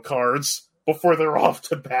Mario cards before they're off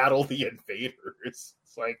to battle the invaders. It's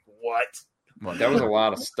what? Well, that was a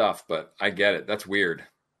lot of stuff, but I get it. That's weird.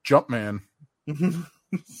 Jumpman.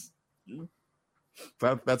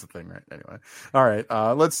 That's a thing, right? Anyway, all right.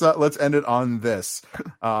 Let's end it on this.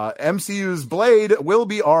 MCU's Blade will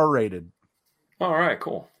be R-rated. All right,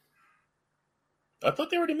 cool. I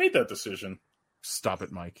thought they already made that decision. Stop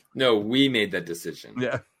it, Mike. No, we made that decision.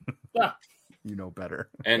 Yeah. You know better.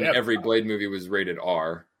 And every Blade movie was rated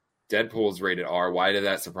R. Deadpool's rated R. Why did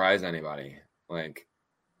that surprise anybody?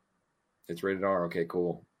 It's rated R. Okay,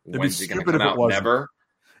 cool. When's it going to come out? Never.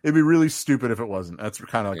 It'd be really stupid if it wasn't. That's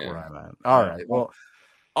kind of where I'm at. All right. Well,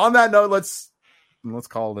 on that note, let's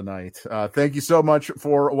call it a night. Thank you so much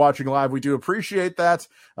for watching live. We do appreciate that,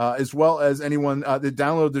 as well as anyone that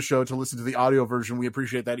downloaded the show to listen to the audio version. We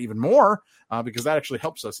appreciate that even more because that actually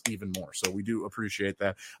helps us even more. So we do appreciate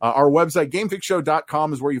that. Our website,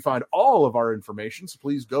 gamefixshow.com, is where you find all of our information. So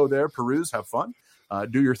please go there, peruse, have fun,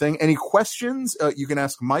 do your thing. Any questions, you can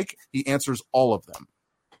ask Mike. He answers all of them.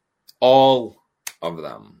 All of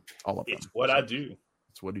them. It's what I do.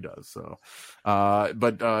 It's what he does. So,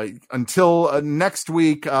 but until next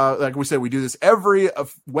week, like we said, we do this every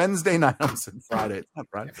Wednesday night. I said Friday. It's not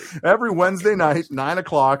Friday. Every Wednesday night,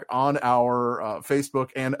 9:00 on our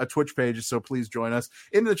Facebook and a Twitch page. So please join us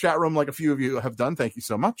in the chat room, like a few of you have done. Thank you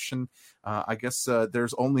so much. And I guess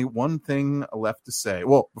there's only one thing left to say.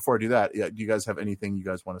 Well, before I do that, do you guys have anything you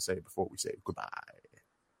guys want to say before we say goodbye?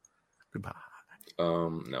 Goodbye.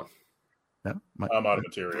 No. No? I'm out of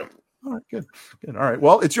material. All right, good. All right.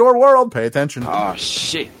 Well, it's your world. Pay attention. Oh,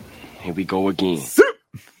 shit. Here we go again.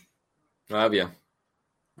 Love ya.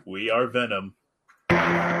 We are Venom.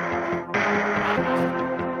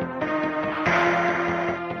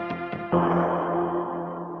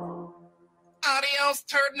 Adios,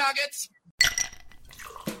 turd nuggets.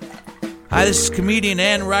 Hi, this is comedian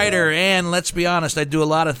and writer, and let's be honest, I do a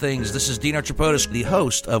lot of things. This is Dean Archipotis, the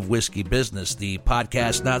host of Whiskey Business, the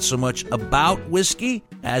podcast not so much about whiskey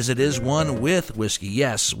as it is one with whiskey.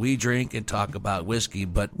 Yes, we drink and talk about whiskey,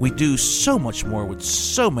 but we do so much more with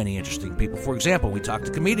so many interesting people. For example, we talk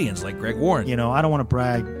to comedians like Greg Warren. You know, I don't want to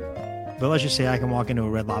brag, but let's just say I can walk into a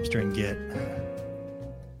Red Lobster and get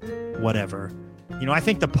whatever. You know, I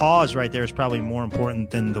think the pause right there is probably more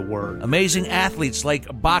important than the word. Amazing athletes like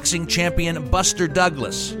boxing champion Buster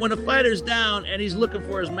Douglas. When a fighter's down and he's looking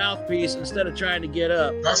for his mouthpiece instead of trying to get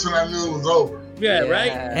up. That's when I knew it was over. Yeah,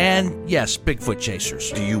 right? And yes, Bigfoot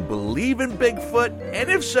chasers. Do you believe in Bigfoot?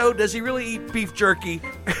 And if so, does he really eat beef jerky?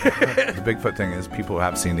 The Bigfoot thing is people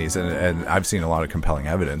have seen these, and I've seen a lot of compelling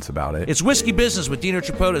evidence about it. It's Whiskey Business with Dean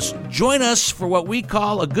Archipotis. Join us for what we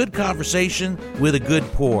call a good conversation with a good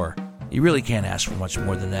pour. You really can't ask for much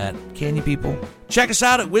more than that, can you, people? Check us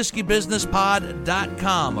out at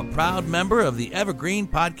whiskeybusinesspod.com, a proud member of the Evergreen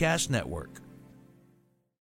Podcast Network.